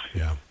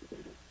 Yeah.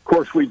 Of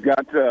course, we've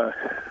got To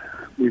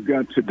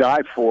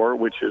Die For,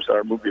 which is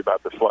our movie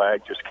about the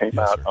flag, just came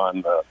out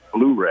on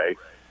Blu-ray.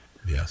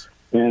 Yes.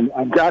 And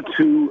I've got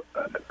to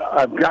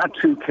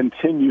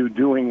continue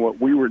doing what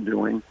we were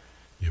doing.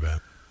 You bet.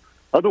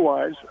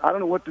 Otherwise, I don't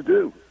know what to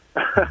do.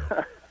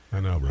 I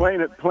know,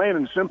 bro. Plain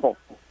and simple.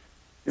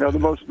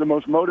 The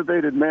most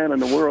motivated man in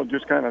the world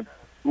just kind of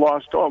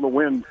lost all the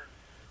wind.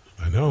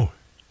 I know.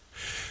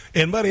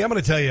 And, buddy, I'm going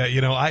to tell you,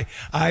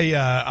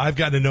 I've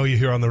gotten to know you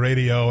here on the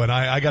radio, and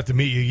I got to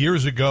meet you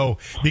years ago,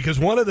 because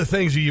one of the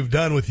things that you've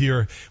done with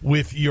your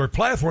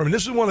platform, and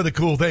this is one of the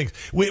cool things,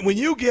 when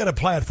you get a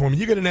platform,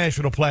 you get a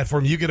national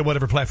platform, you get a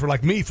whatever platform,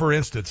 like me, for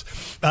instance,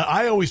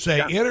 I always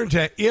say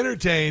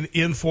entertain,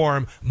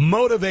 inform,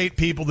 motivate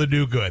people to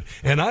do good.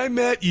 And I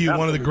met you,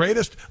 one of the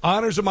greatest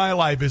honors of my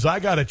life is I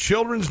got a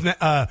Children's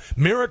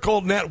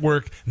Miracle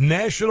Network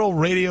National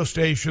Radio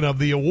Station of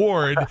the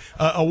award,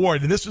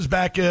 and this is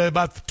back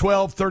about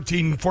 12,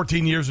 13,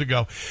 14 years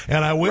ago.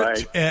 And I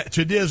went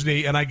to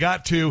Disney, and I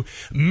got to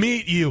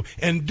meet you.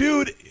 And,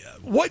 dude,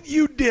 what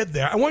you did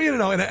there, I want you to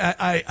know, and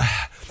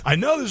I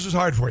know this is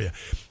hard for you.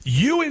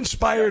 You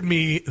inspired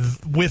me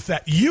with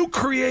that. You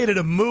created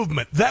a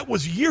movement. That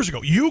was years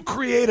ago. You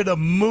created a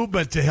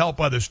movement to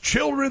help others.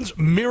 Children's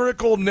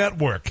Miracle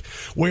Network,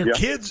 where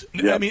kids,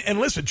 and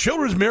listen,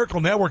 Children's Miracle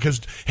Network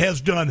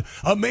has done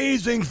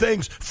amazing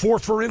things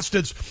for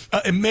instance,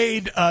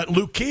 made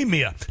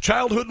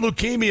childhood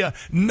leukemia,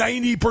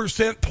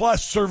 90%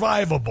 plus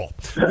survivable.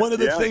 One of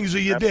the things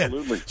that you did.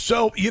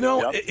 So,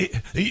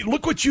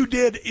 look what you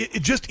did.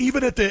 Just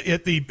even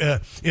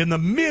in the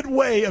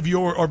midway of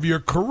your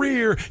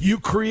career, you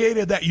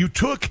created that. You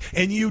took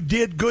and you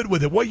did good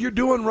with it. What you're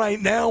doing right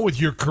now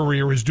with your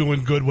career is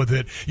doing good with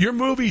it. Your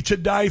movie To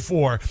Die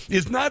For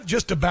is not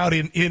just about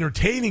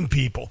entertaining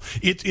people.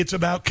 It's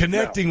about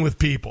connecting with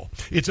people.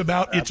 It's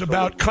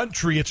about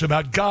country. It's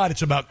about God.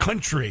 It's about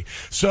country.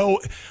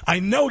 So I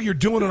know you're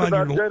doing it on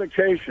your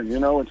dedication.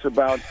 It's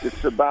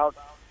about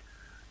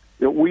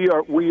we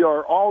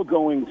are all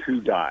going to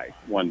die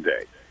one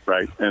day,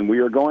 right? And we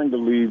are going to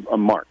leave a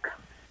mark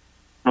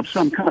of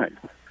some kind.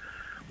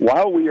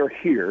 While we are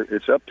here,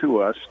 it's up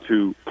to us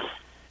to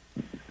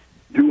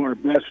do our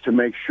best to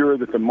make sure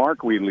that the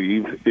mark we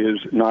leave is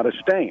not a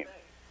stain.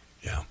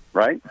 Yeah.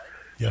 Right?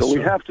 Yes, so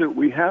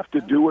we have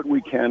to do what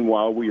we can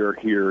while we are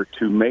here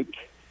to make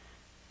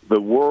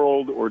the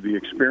world or the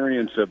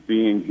experience of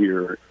being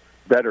here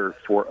better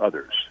for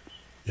others.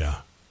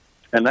 Yeah.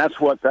 And that's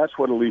what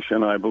Alicia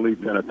and I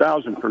believe in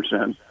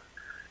 1,000%.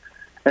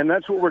 And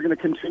that's what we're going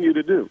to continue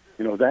to do.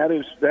 You know, that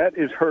is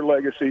her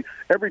legacy.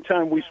 Every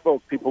time we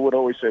spoke, people would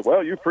always say,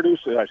 well, you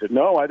produced it. I said,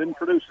 no, I didn't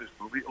produce this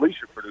movie.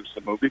 Alicia produced the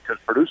movie because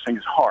producing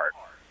is hard.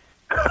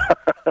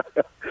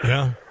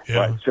 Yeah.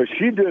 Right. So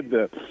she did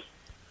the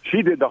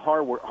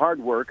hard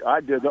work.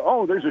 I did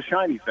there's a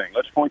shiny thing.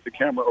 Let's point the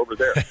camera over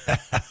there.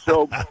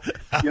 So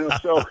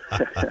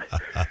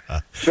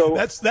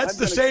that's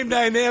the same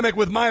dynamic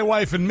with my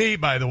wife and me,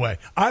 by the way.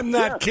 I'm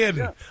not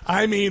kidding. Yeah.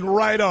 I mean,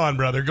 right on,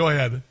 brother. Go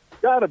ahead.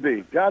 Gotta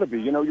be.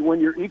 You know,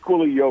 when you're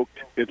equally yoked,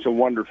 it's a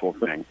wonderful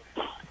thing.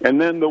 And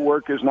then the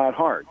work is not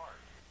hard.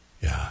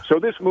 Yeah. So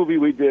this movie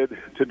we did,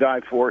 To Die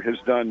For, has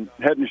done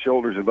head and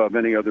shoulders above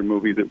any other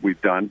movie that we've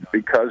done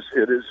because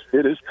it is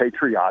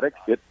patriotic.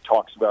 It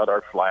talks about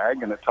our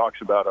flag and it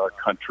talks about our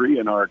country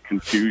and our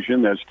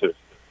confusion as to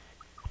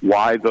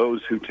why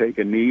those who take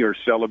a knee are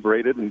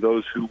celebrated and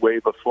those who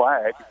wave a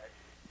flag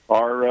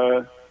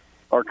are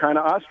kind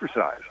of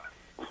ostracized.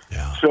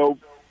 Yeah. So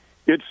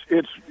it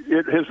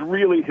has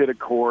really hit a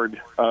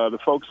chord. The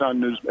folks on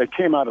news, it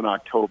came out in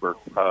October,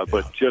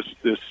 but just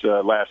this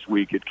last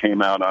week it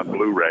came out on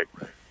Blu-ray,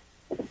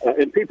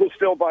 and people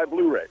still buy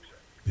Blu-rays.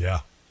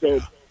 Yeah.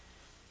 So,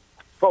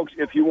 folks,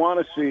 if you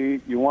want to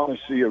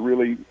see a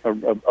really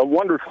a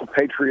wonderful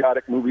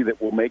patriotic movie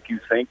that will make you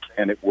think,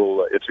 and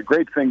it's a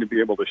great thing to be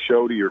able to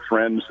show to your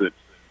friends that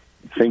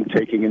think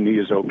taking a knee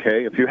is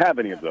okay. If you have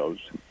any of those.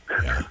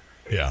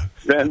 Yeah.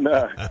 Then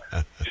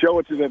show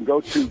it to them.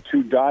 Go to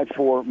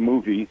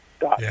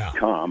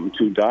dieformovie.com,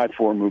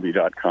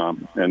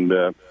 dieformovie.com,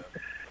 and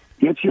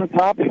get your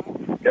copy.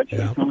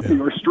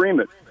 Or stream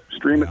it.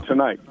 Stream it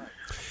tonight.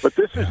 But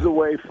this is the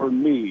way for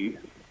me,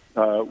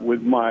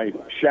 with my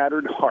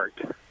shattered heart,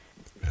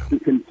 to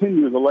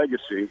continue the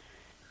legacy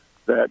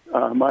that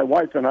my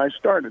wife and I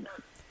started.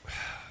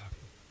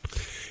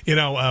 You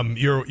know,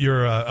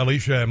 you're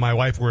Alicia and my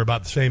wife were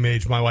about the same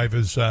age. My wife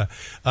is there,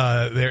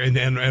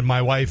 and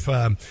my wife,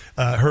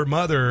 her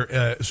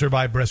mother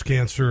survived breast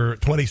cancer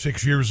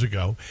 26 years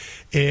ago,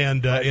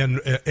 and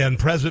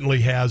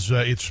presently has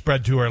it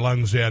spread to her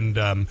lungs,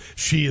 and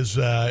she is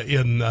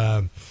in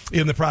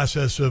the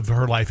process of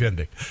her life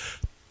ending.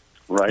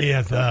 Right.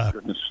 And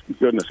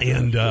goodness.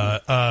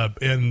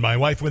 And my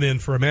wife went in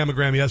for a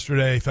mammogram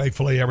yesterday.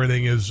 Thankfully,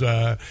 everything is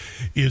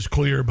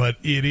clear, but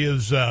it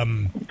is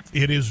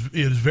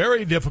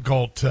very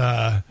difficult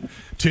to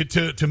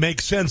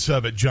make sense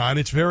of it, John.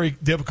 It's very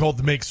difficult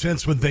to make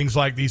sense when things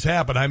like these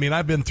happen. I mean,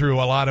 I've been through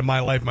a lot in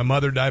my life. My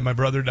mother died, my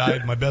brother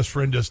died, my best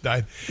friend just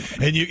died,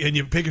 and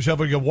you pick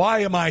yourself up and go, "Why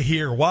am I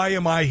here? Why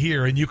am I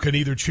here?" And you can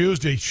either choose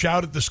to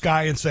shout at the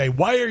sky and say,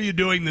 "Why are you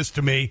doing this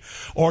to me?"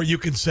 Or you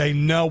can say,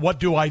 "No, what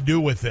do I do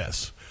with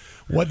this?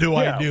 What do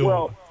I do?"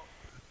 Well,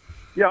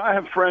 I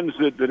have friends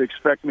that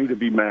expect me to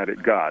be mad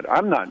at God.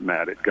 I'm not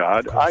mad at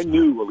God. I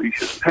knew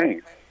Alicia's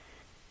pain.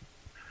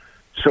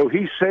 So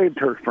he saved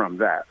her from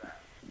that.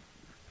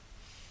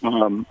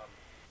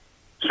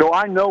 So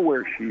I know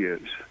where she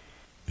is.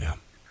 Yeah.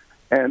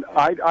 And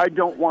I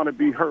don't want to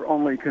be her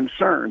only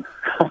concern.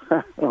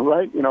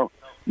 Right? You know,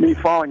 me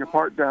falling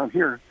apart down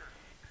here.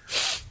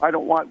 I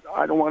don't want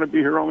to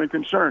be her only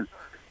concern.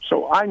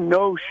 So I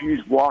know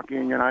she's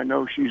walking, and I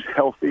know she's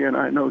healthy, and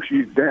I know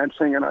she's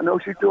dancing, and I know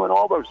she's doing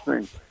all those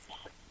things.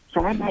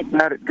 So I'm not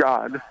mad at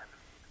God.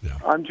 Yeah.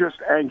 I'm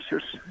just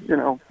anxious, you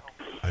know.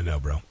 I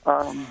know, bro.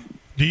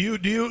 Do you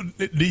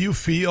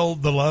feel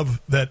the love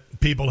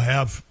that people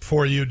have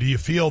for you? Do you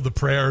feel the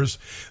prayers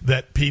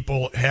that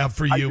people have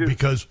for you?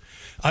 Because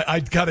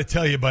I got to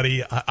tell you,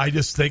 buddy, I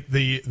just think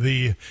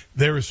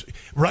there's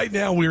right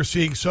now we're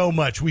seeing so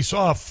much. We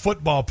saw a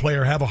football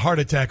player have a heart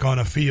attack on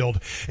a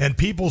field, and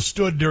people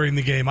stood during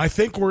the game. I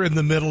think we're in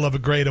the middle of a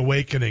great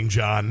awakening,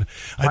 John.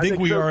 I think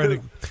we so are,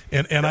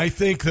 and I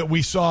think that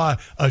we saw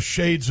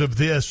shades of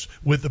this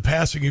with the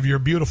passing of your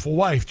beautiful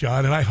wife,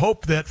 John. And I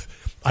hope that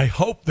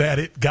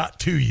it got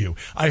to you.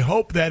 I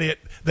hope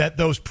that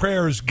those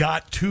prayers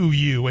got to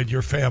you and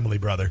your family,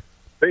 brother.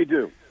 They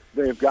do.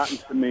 They've gotten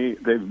to me.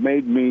 They've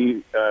made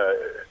me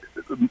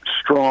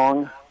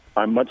strong.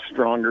 I'm much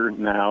stronger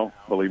now,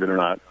 believe it or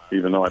not,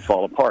 even though I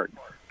fall apart.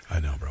 I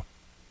know, bro.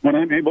 When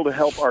I'm able to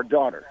help our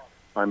daughter,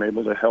 I'm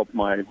able to help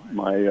my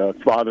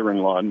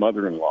father-in-law and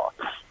mother-in-law.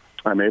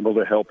 I'm able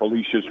to help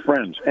Alicia's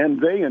friends,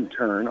 and they, in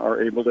turn,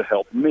 are able to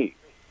help me.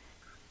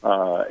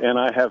 And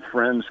I have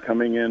friends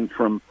coming in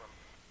from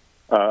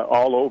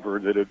all over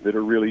that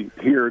are really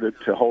here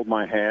to hold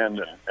my hand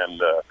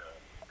and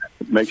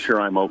make sure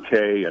I'm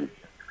okay. And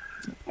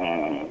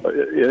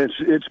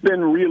it's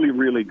been really,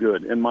 really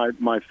good. And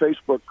my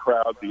Facebook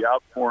crowd, the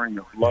outpouring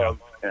of love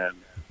and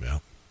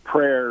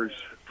prayers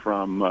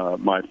from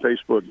my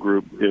Facebook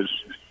group is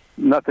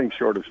nothing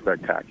short of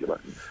spectacular.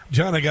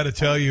 John, I got to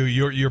tell you,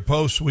 your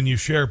posts, when you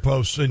share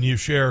posts and you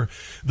share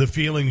the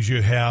feelings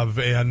you have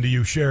and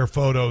you share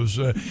photos,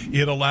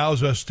 it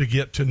allows us to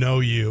get to know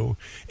you,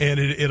 and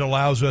it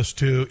allows us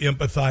to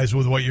empathize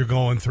with what you're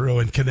going through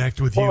and connect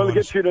with you. Well, to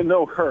get you to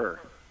know her,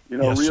 yes,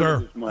 really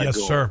sir. is my yes,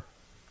 goal. Sir.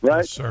 Right?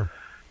 Yes, sir.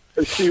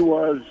 She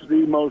was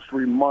the most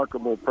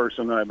remarkable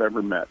person I've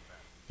ever met.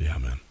 Yeah,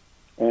 man.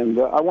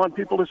 And I want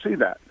people to see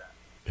that.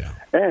 Yeah.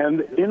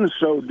 And in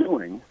so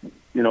doing,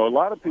 a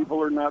lot of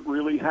people are not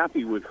really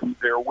happy with who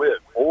they're with,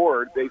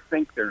 or they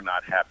think they're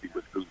not happy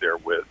with who they're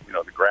with.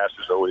 The grass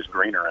is always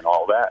greener and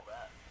all that.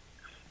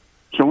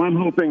 So I'm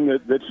hoping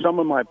that some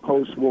of my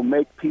posts will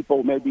make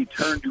people maybe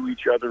turn to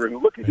each other and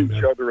look at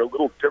each other a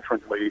little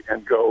differently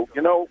and go,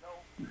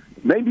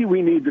 maybe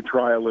we need to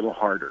try a little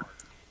harder.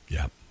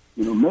 Yeah.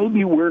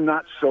 Maybe we're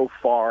not so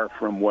far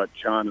from what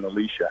John and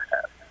Alicia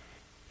had.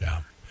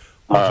 Yeah.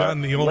 Well,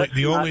 John, the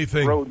only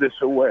thing, throw this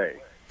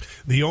away.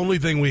 The only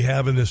thing we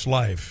have in this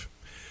life,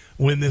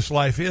 when this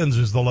life ends,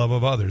 is the love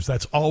of others.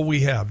 That's all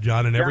we have,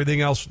 John, and everything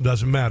else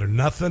doesn't matter.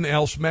 Nothing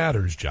else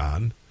matters,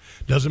 John.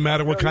 Doesn't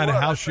matter what kind of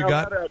house you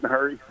got.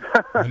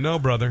 I know,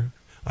 brother.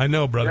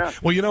 Yeah.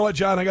 Well, you know what,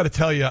 John? I got to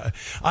tell you,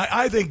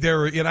 I think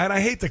and I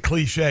hate the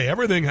cliche.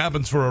 Everything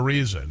happens for a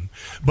reason,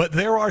 but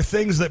there are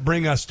things that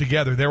bring us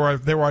together.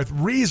 There are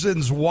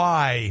reasons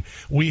why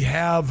we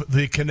have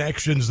the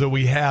connections that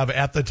we have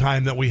at the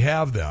time that we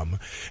have them.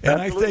 And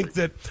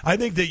Absolutely. I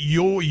think that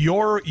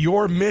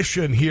your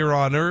mission here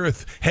on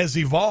Earth has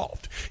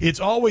evolved. It's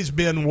always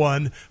been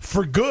one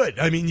for good.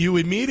 I mean, you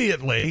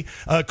immediately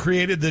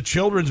created the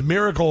Children's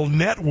Miracle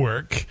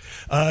Network.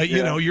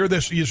 You're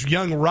this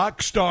young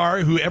rock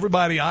star who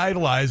everybody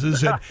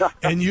idolizes,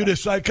 and you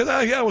decide, because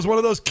I was one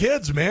of those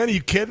kids, man. Are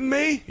you kidding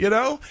me?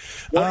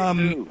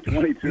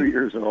 22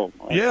 years old.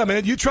 Yeah,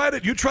 man. You try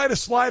to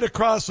slide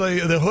across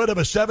the hood of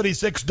a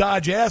 '76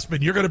 Dodge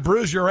Aspen, you're going to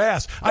bruise your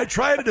ass. I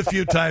tried it a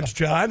few times,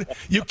 John.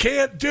 You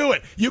can't do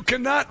it. You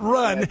cannot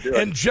run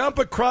and jump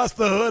across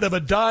the hood of a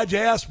Dodge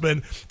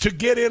Aspen to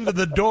get into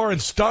the door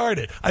and start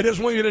it. I just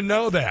want you to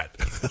know that.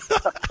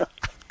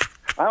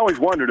 I always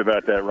wondered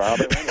about that, Rob.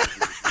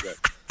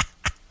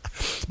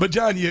 But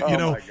John,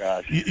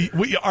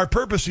 our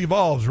purpose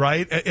evolves,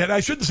 right? And I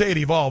shouldn't say it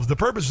evolves. The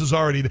purpose is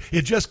already.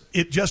 It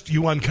just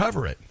you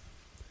uncover it.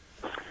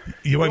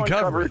 You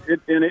uncover it,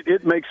 and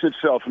it makes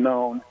itself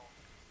known,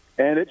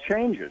 and it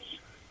changes.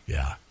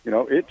 Yeah.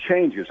 It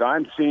changes.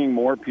 I'm seeing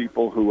more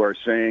people who are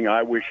saying,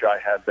 "I wish I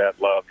had that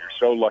love." You're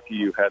so lucky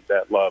you had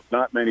that love.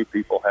 Not many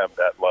people have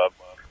that love,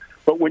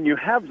 but when you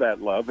have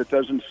that love, it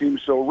doesn't seem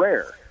so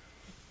rare.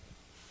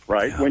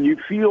 Right? Yeah. When you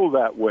feel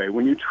that way,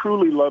 when you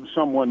truly love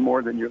someone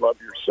more than you love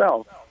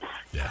yourself,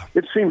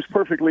 it seems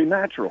perfectly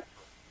natural.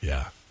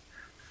 Yeah.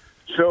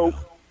 So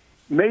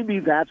maybe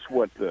that's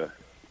what the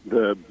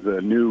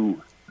new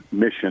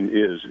mission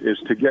is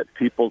to get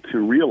people to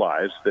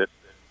realize that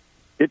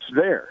it's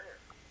there.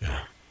 Yeah.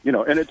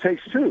 And it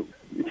takes two.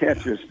 You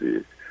can't just.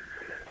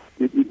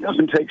 It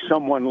doesn't take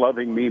someone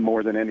loving me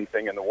more than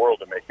anything in the world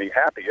to make me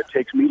happy. It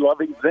takes me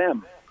loving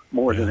them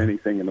more than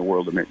anything in the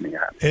world to make me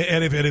happy.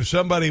 And if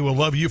somebody will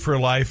love you for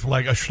life,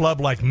 like a schlub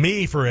like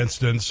me, for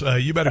instance,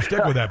 you better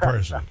stick with that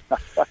person.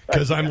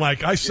 Because I'm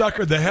like, I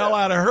suckered the hell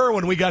out of her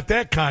when we got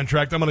that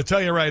contract. I'm going to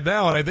tell you right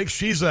now, and I think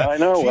she's I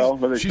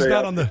know. She's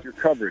not on your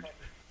coverage.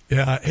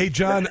 Yeah. Hey,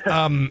 John,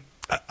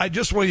 I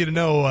just want you to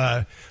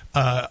know,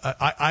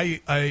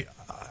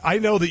 I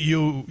know that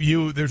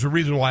you. There's a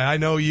reason why I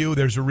know you.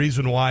 There's a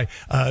reason why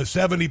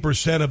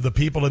 70% of the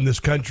people in this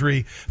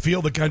country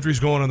feel the country's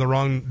going in the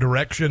wrong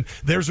direction.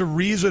 There's a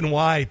reason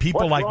why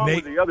people What's like wrong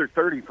Nate. With the other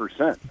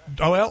 30%.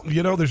 Oh well,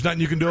 there's nothing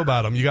you can do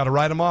about them. You got to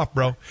write them off,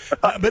 bro.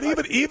 But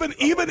even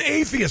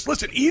atheists.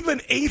 Listen, even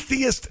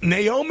atheist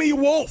Naomi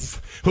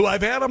Wolf, who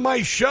I've had on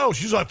my show,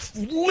 she's a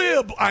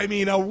lib. I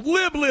mean, a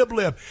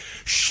lib.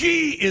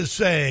 She is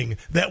saying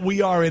that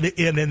we are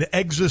in an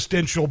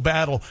existential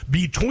battle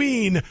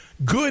between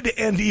good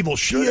and evil.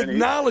 She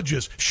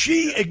acknowledges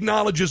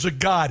a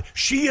God.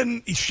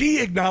 She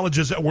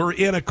acknowledges that we're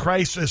in a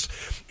crisis,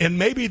 and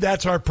maybe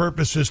that's our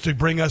purpose, is to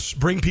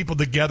bring people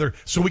together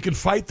so we can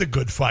fight the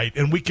good fight,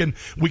 and we can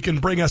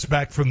bring us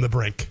back from the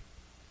brink.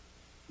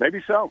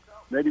 Maybe so.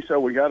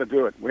 We got to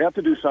do it. We have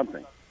to do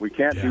something. We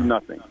can't do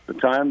nothing. The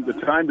time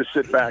to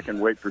sit back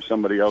and wait for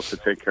somebody else to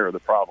take care of the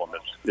problem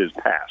is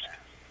past.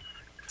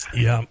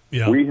 Yeah.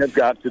 We have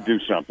got to do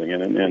something,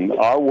 and in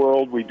our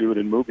world, we do it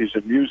in movies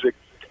and music.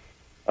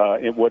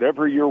 In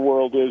whatever your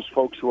world is,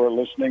 folks who are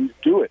listening,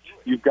 do it.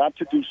 You've got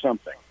to do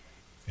something.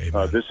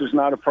 This is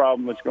not a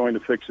problem that's going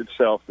to fix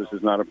itself. This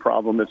is not a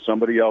problem that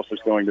somebody else is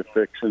going to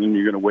fix, and then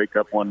you're going to wake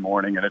up one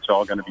morning and it's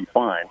all going to be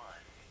fine.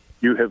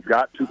 You have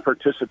got to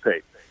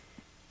participate.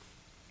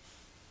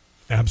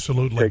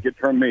 Absolutely. Take it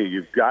from me.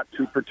 You've got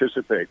to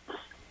participate.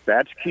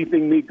 That's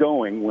keeping me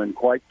going when,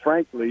 quite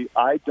frankly,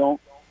 I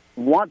don't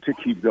want to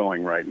keep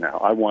going right now.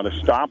 I want to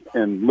stop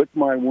and lick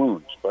my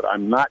wounds, but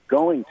I'm not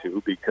going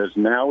to, because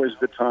now is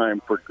the time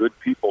for good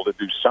people to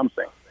do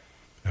something.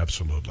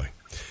 Absolutely.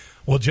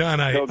 Well, John,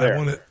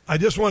 I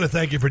just want to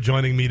thank you for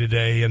joining me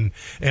today, and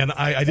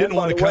I didn't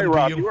want to come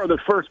Rob, to you. You are the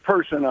first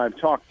person I've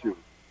talked to.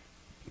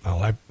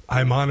 Oh,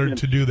 I'm honored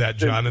to do that,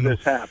 John. And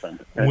this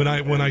happened. When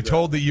I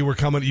told that you were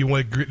coming, you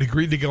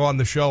agreed to go on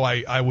the show.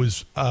 I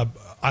was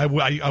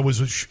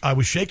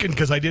shaken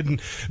because I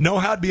didn't know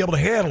how to be able to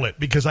handle it,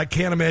 because I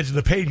can't imagine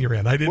the pain you're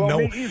in. I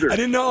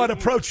didn't know how to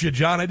approach you,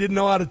 John. I didn't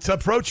know how to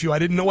approach you. I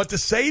didn't know what to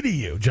say to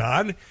you,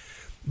 John.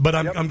 But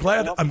I'm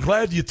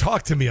glad you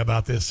talked to me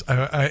about this,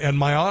 and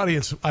my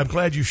audience. I'm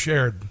glad you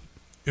shared.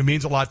 It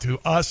means a lot to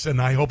us,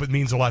 and I hope it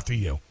means a lot to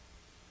you.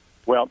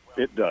 Well,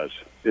 it does.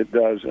 It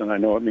does, and I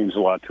know it means a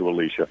lot to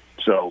Alicia.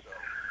 So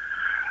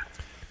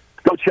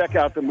go check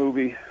out the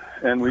movie,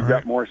 and we've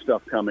got more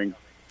stuff coming.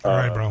 All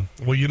right, bro.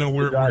 Well,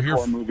 we're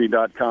here.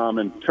 movie.com,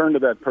 and turn to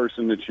that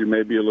person that you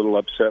may be a little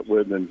upset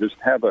with, and just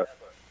have a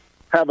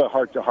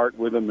heart-to-heart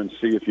with them and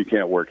see if you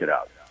can't work it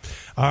out.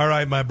 All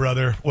right, my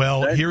brother.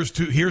 Well, here's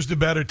to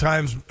better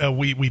times.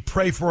 We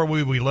pray for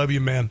you. We love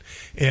you, man,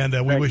 and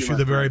we wish you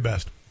the very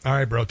best. All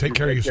right, bro. Take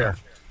care of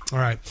yourself. All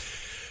right.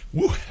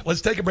 Woo.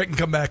 Let's take a break and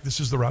come back. This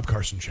is the Rob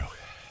Carson Show.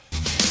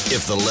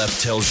 If the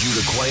left tells you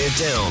to quiet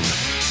down,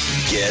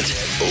 get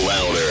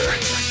louder.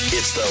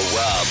 It's the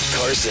Rob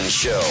Carson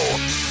Show.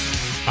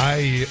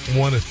 I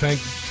want to thank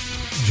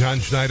John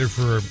Schneider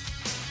for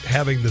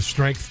having the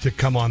strength to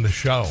come on the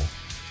show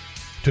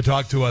to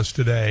talk to us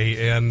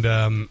today. And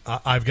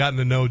I've gotten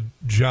to know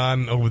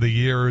John over the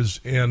years,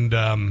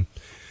 and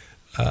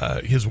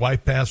his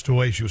wife passed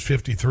away. She was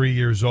 53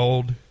 years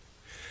old,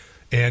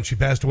 and she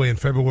passed away in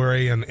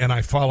February. And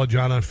I follow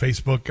John on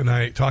Facebook, and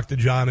I talk to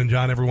John, and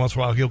John, every once in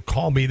a while, he'll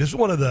call me. This is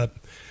one of the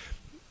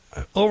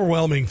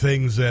overwhelming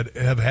things that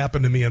have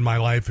happened to me in my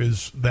life,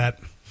 is that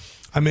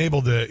I'm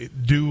able to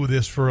do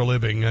this for a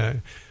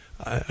living.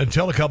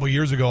 Until a couple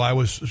years ago, I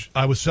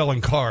was selling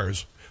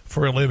cars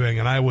for a living,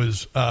 and I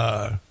was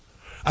at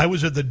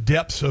the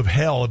depths of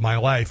hell in my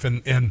life,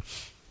 and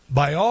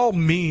by all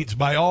means,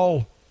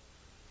 I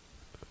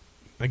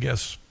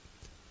guess,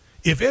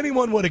 if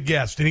anyone would have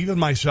guessed, and even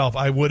myself,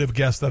 I would have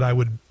guessed that I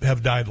would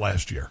have died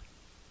last year.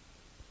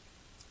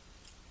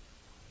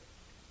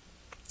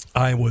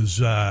 I was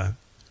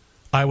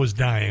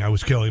dying. I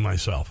was killing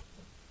myself,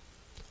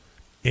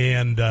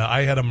 and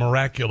I had a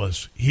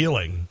miraculous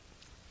healing.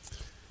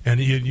 And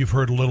you've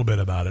heard a little bit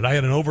about it. I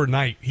had an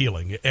overnight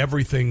healing.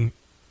 Everything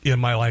in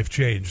my life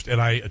changed,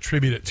 and I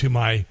attribute it to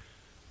my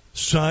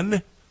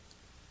son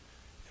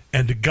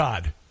and to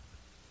God.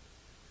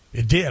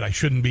 It did. I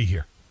shouldn't be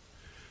here.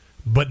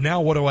 But now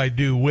what do I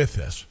do with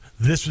this?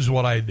 This is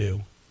what I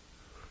do.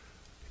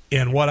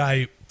 And what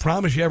I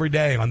promise you every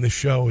day on this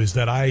show is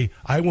that I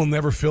will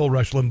never fill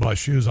Rush Limbaugh's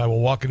shoes. I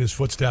will walk in his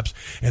footsteps,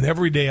 and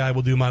every day I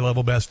will do my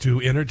level best to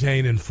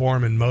entertain,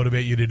 inform, and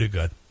motivate you to do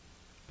good.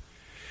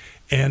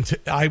 And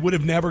I would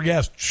have never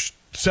guessed,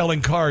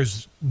 selling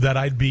cars, that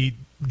I'd be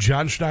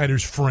John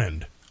Schneider's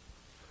friend.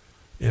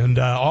 And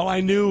all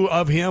I knew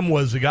of him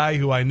was a guy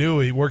who I knew.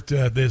 He worked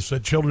at this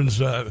Children's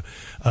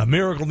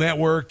Miracle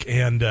Network,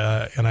 and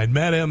I'd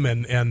met him,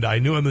 and I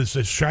knew him as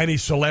a shiny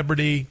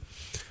celebrity.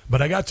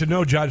 But I got to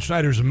know John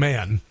Schneider as a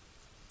man,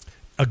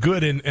 a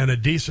good and a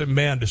decent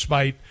man,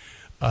 despite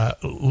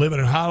living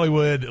in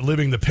Hollywood,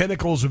 living the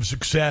pinnacles of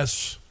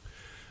success,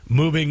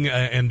 moving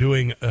and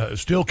doing,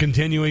 still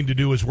continuing to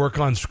do his work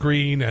on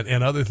screen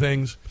and other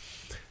things.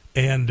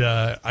 And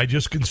I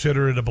just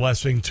consider it a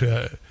blessing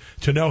to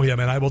know him.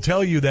 And I will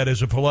tell you that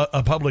as a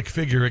public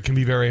figure, it can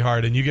be very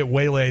hard. And you get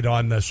waylaid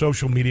on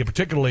social media,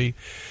 particularly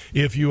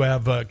if you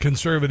have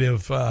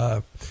conservative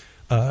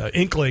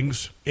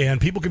inklings,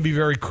 and people can be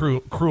very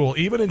cruel,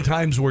 even in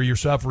times where you're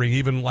suffering,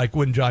 even like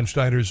when John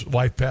Schneider's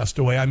wife passed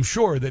away. I'm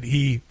sure that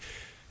he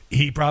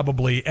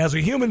probably, as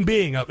a human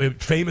being, a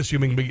famous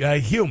human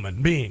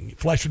being,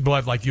 flesh and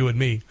blood like you and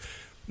me,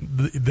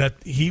 that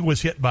he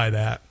was hit by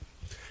that.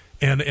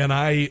 And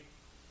I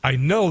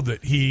know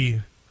that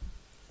he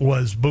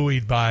was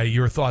buoyed by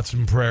your thoughts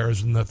and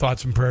prayers, and the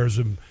thoughts and prayers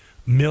of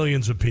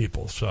millions of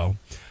people. So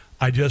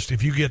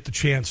if you get the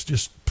chance,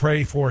 just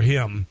pray for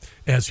him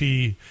as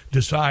he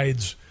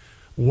decides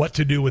what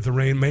to do with the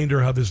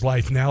remainder of his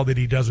life now that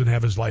he doesn't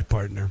have his life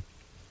partner.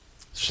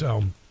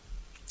 So,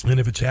 and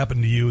if it's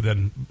happened to you,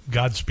 then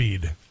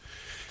Godspeed.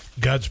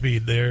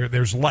 Godspeed.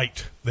 There's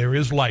light. There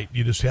is light.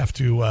 You just have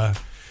to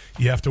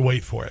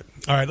wait for it.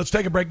 All right, let's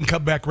take a break and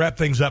come back, wrap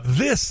things up.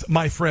 This,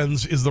 my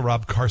friends, is the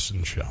Rob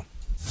Carson Show.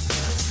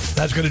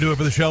 That's going to do it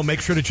for the show.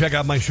 Make sure to check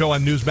out my show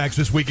on Newsmax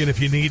this weekend if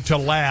you need to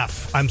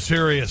laugh. I'm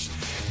serious.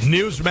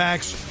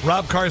 Newsmax,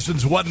 Rob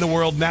Carson's What in the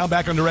World, now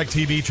back on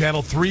DirecTV,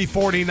 channel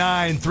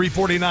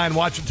 349.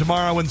 Watch it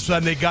tomorrow and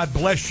Sunday. God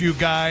bless you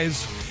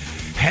guys.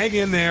 Hang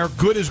in there.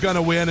 Good is going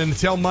to win. And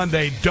until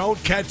Monday,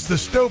 don't catch the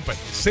stupid.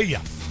 See ya.